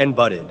yellow and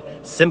budded,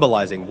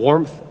 symbolizing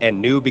warmth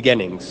and new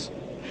beginnings.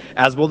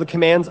 As will the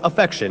command's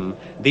affection,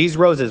 these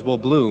roses will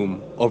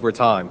bloom over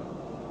time.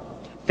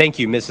 Thank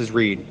you, Mrs.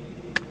 Reed.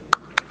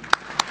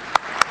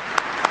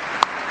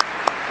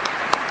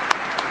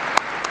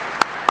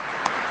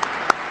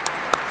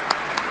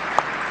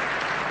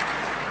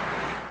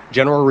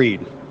 General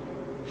Reed,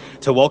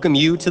 to welcome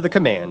you to the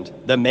command,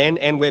 the men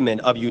and women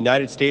of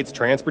United States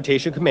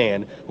Transportation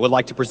Command would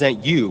like to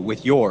present you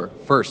with your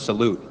first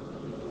salute.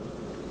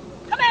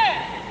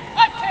 Command,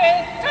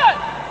 attention!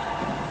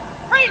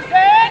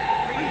 Present!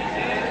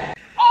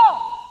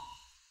 Off!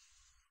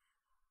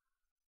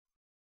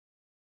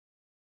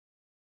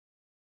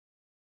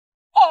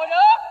 Order!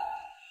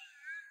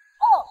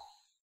 Off!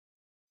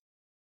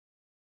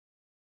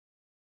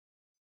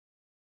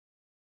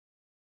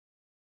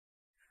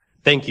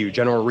 Thank you,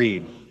 General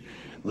Reed.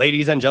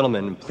 Ladies and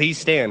gentlemen, please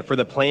stand for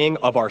the playing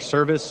of our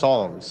service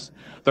songs.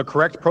 The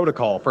correct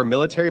protocol for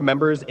military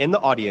members in the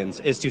audience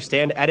is to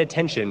stand at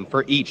attention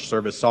for each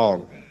service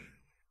song.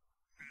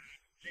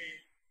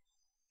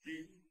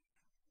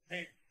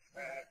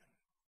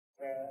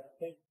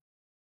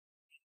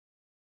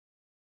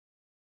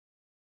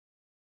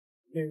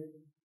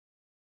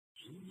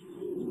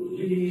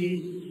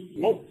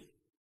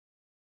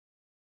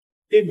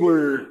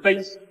 Inward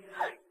face.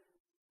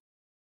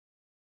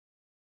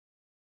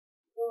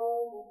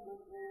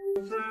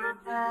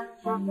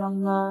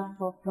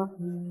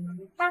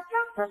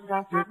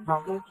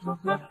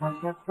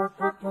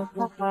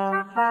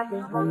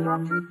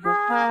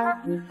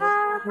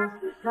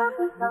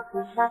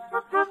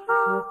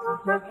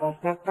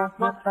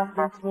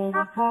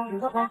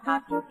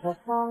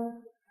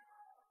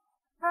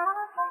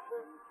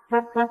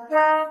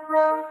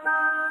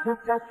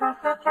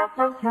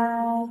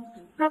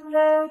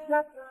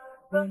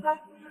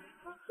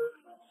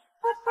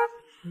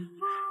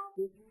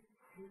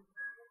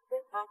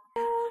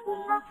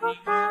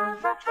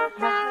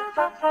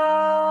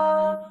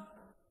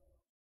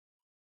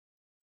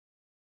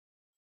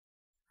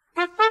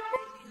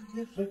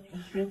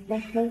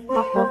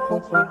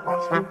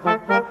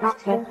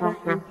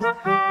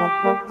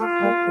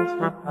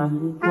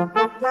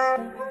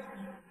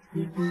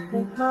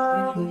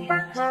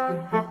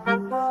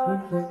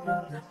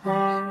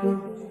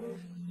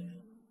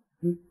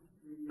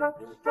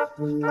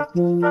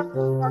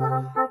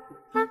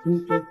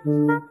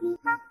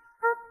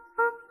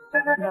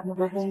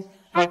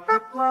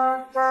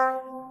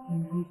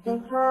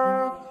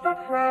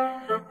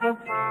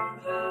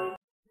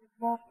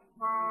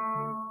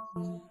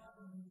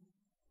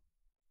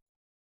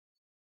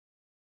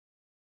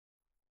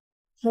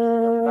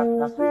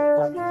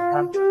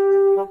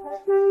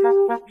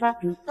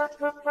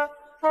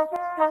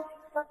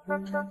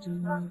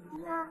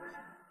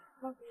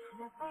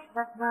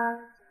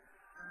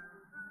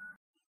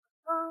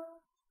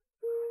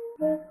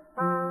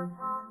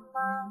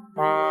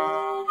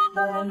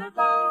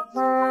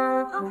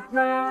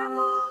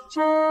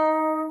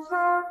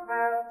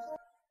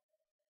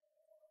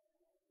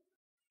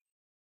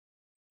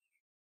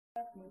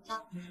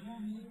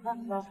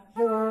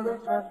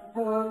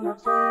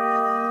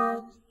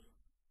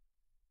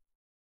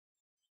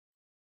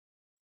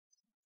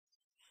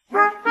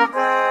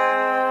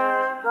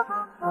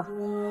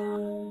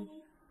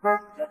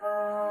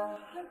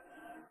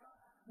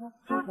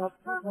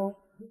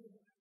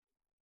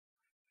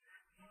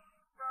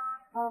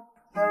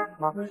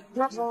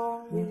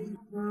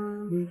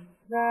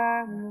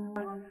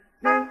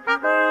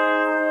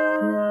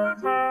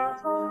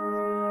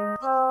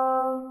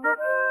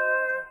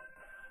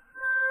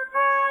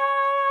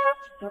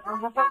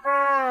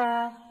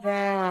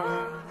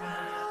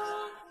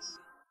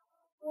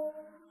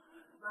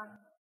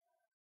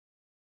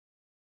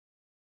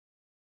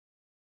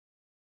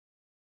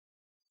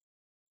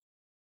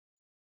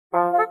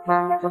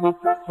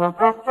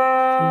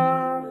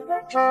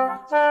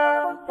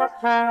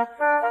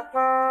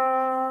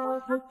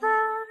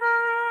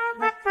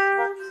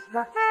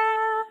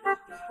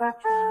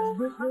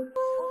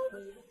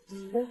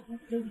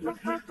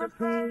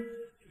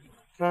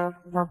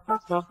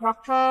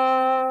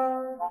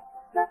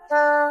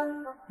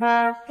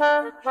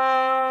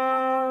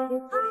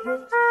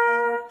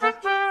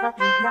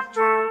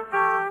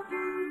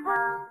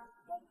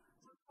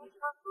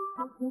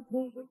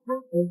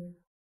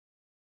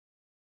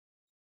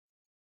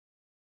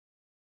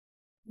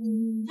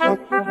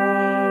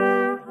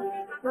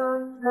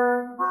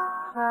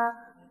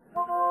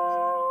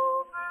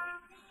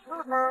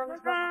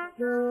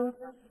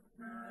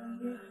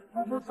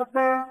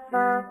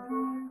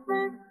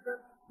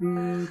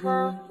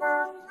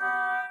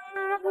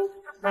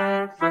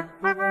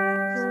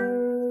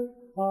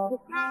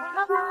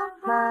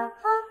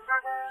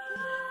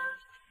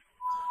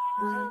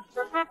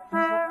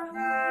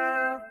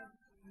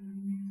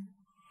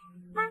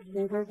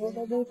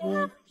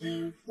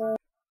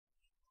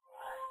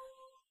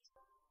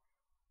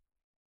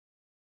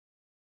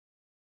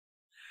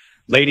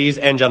 Ladies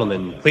and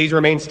gentlemen, please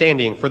remain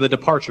standing for the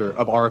departure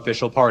of our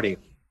official party.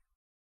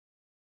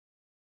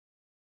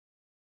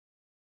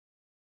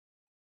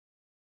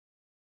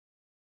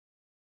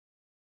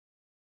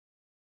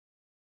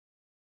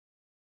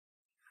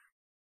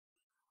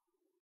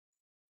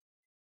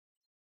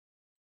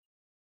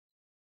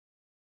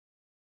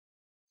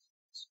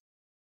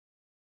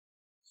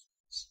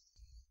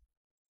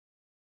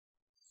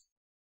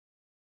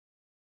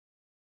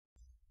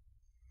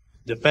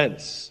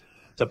 Defense,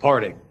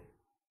 departing.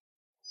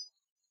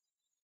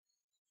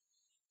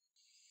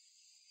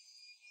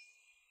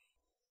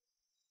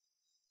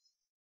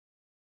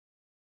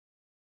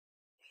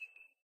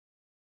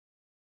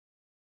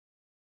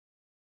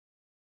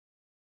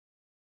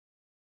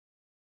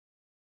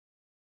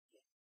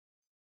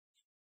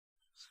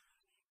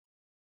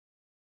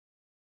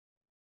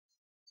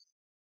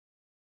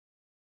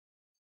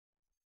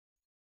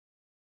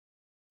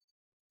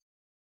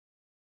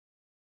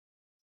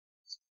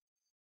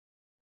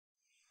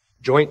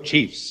 Joint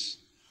Chiefs,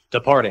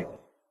 departing.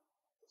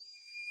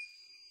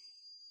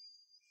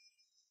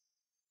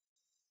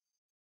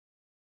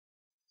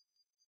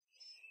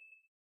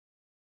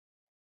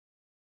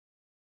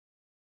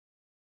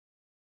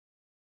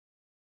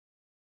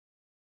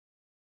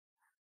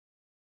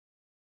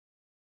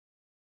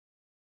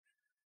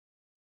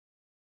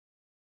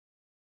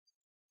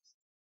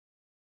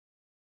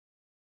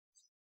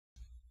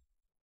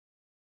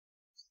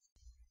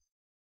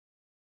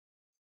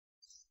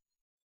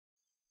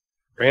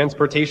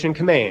 Transportation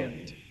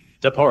Command,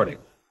 departing.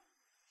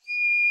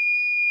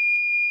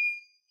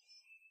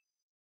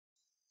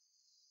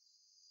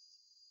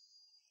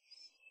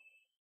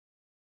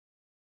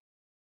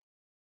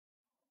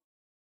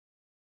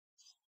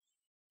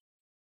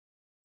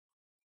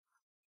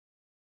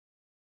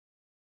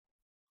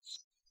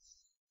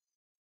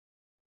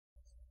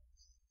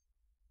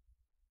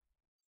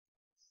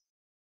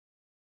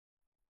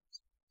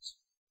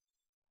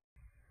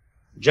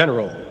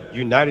 General,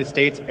 United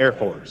States Air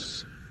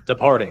Force,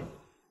 departing.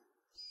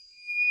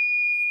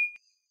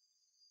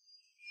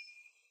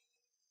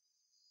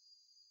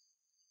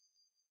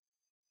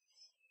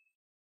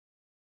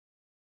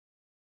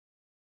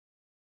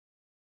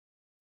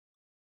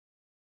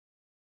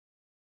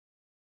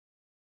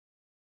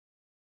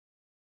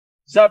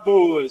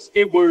 Zappos,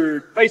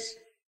 inward, face.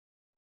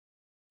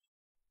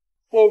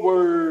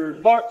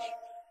 Forward, march.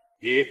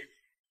 Lift,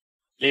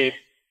 lift,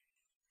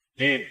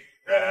 lift,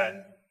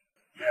 run.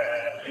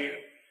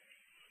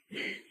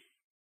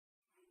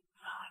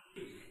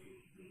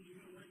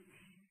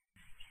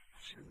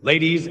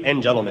 Ladies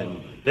and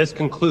gentlemen, this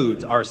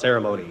concludes our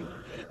ceremony.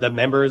 The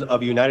members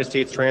of United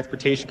States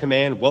Transportation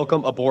Command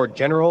welcome aboard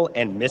General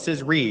and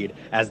Mrs. Reed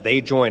as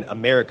they join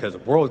America's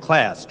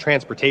world-class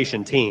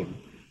transportation team.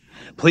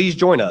 Please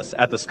join us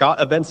at the Scott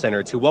Event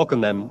Center to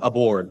welcome them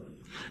aboard.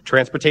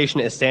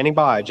 Transportation is standing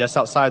by just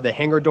outside the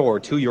hangar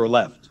door to your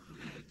left.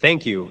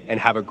 Thank you and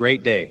have a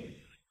great day.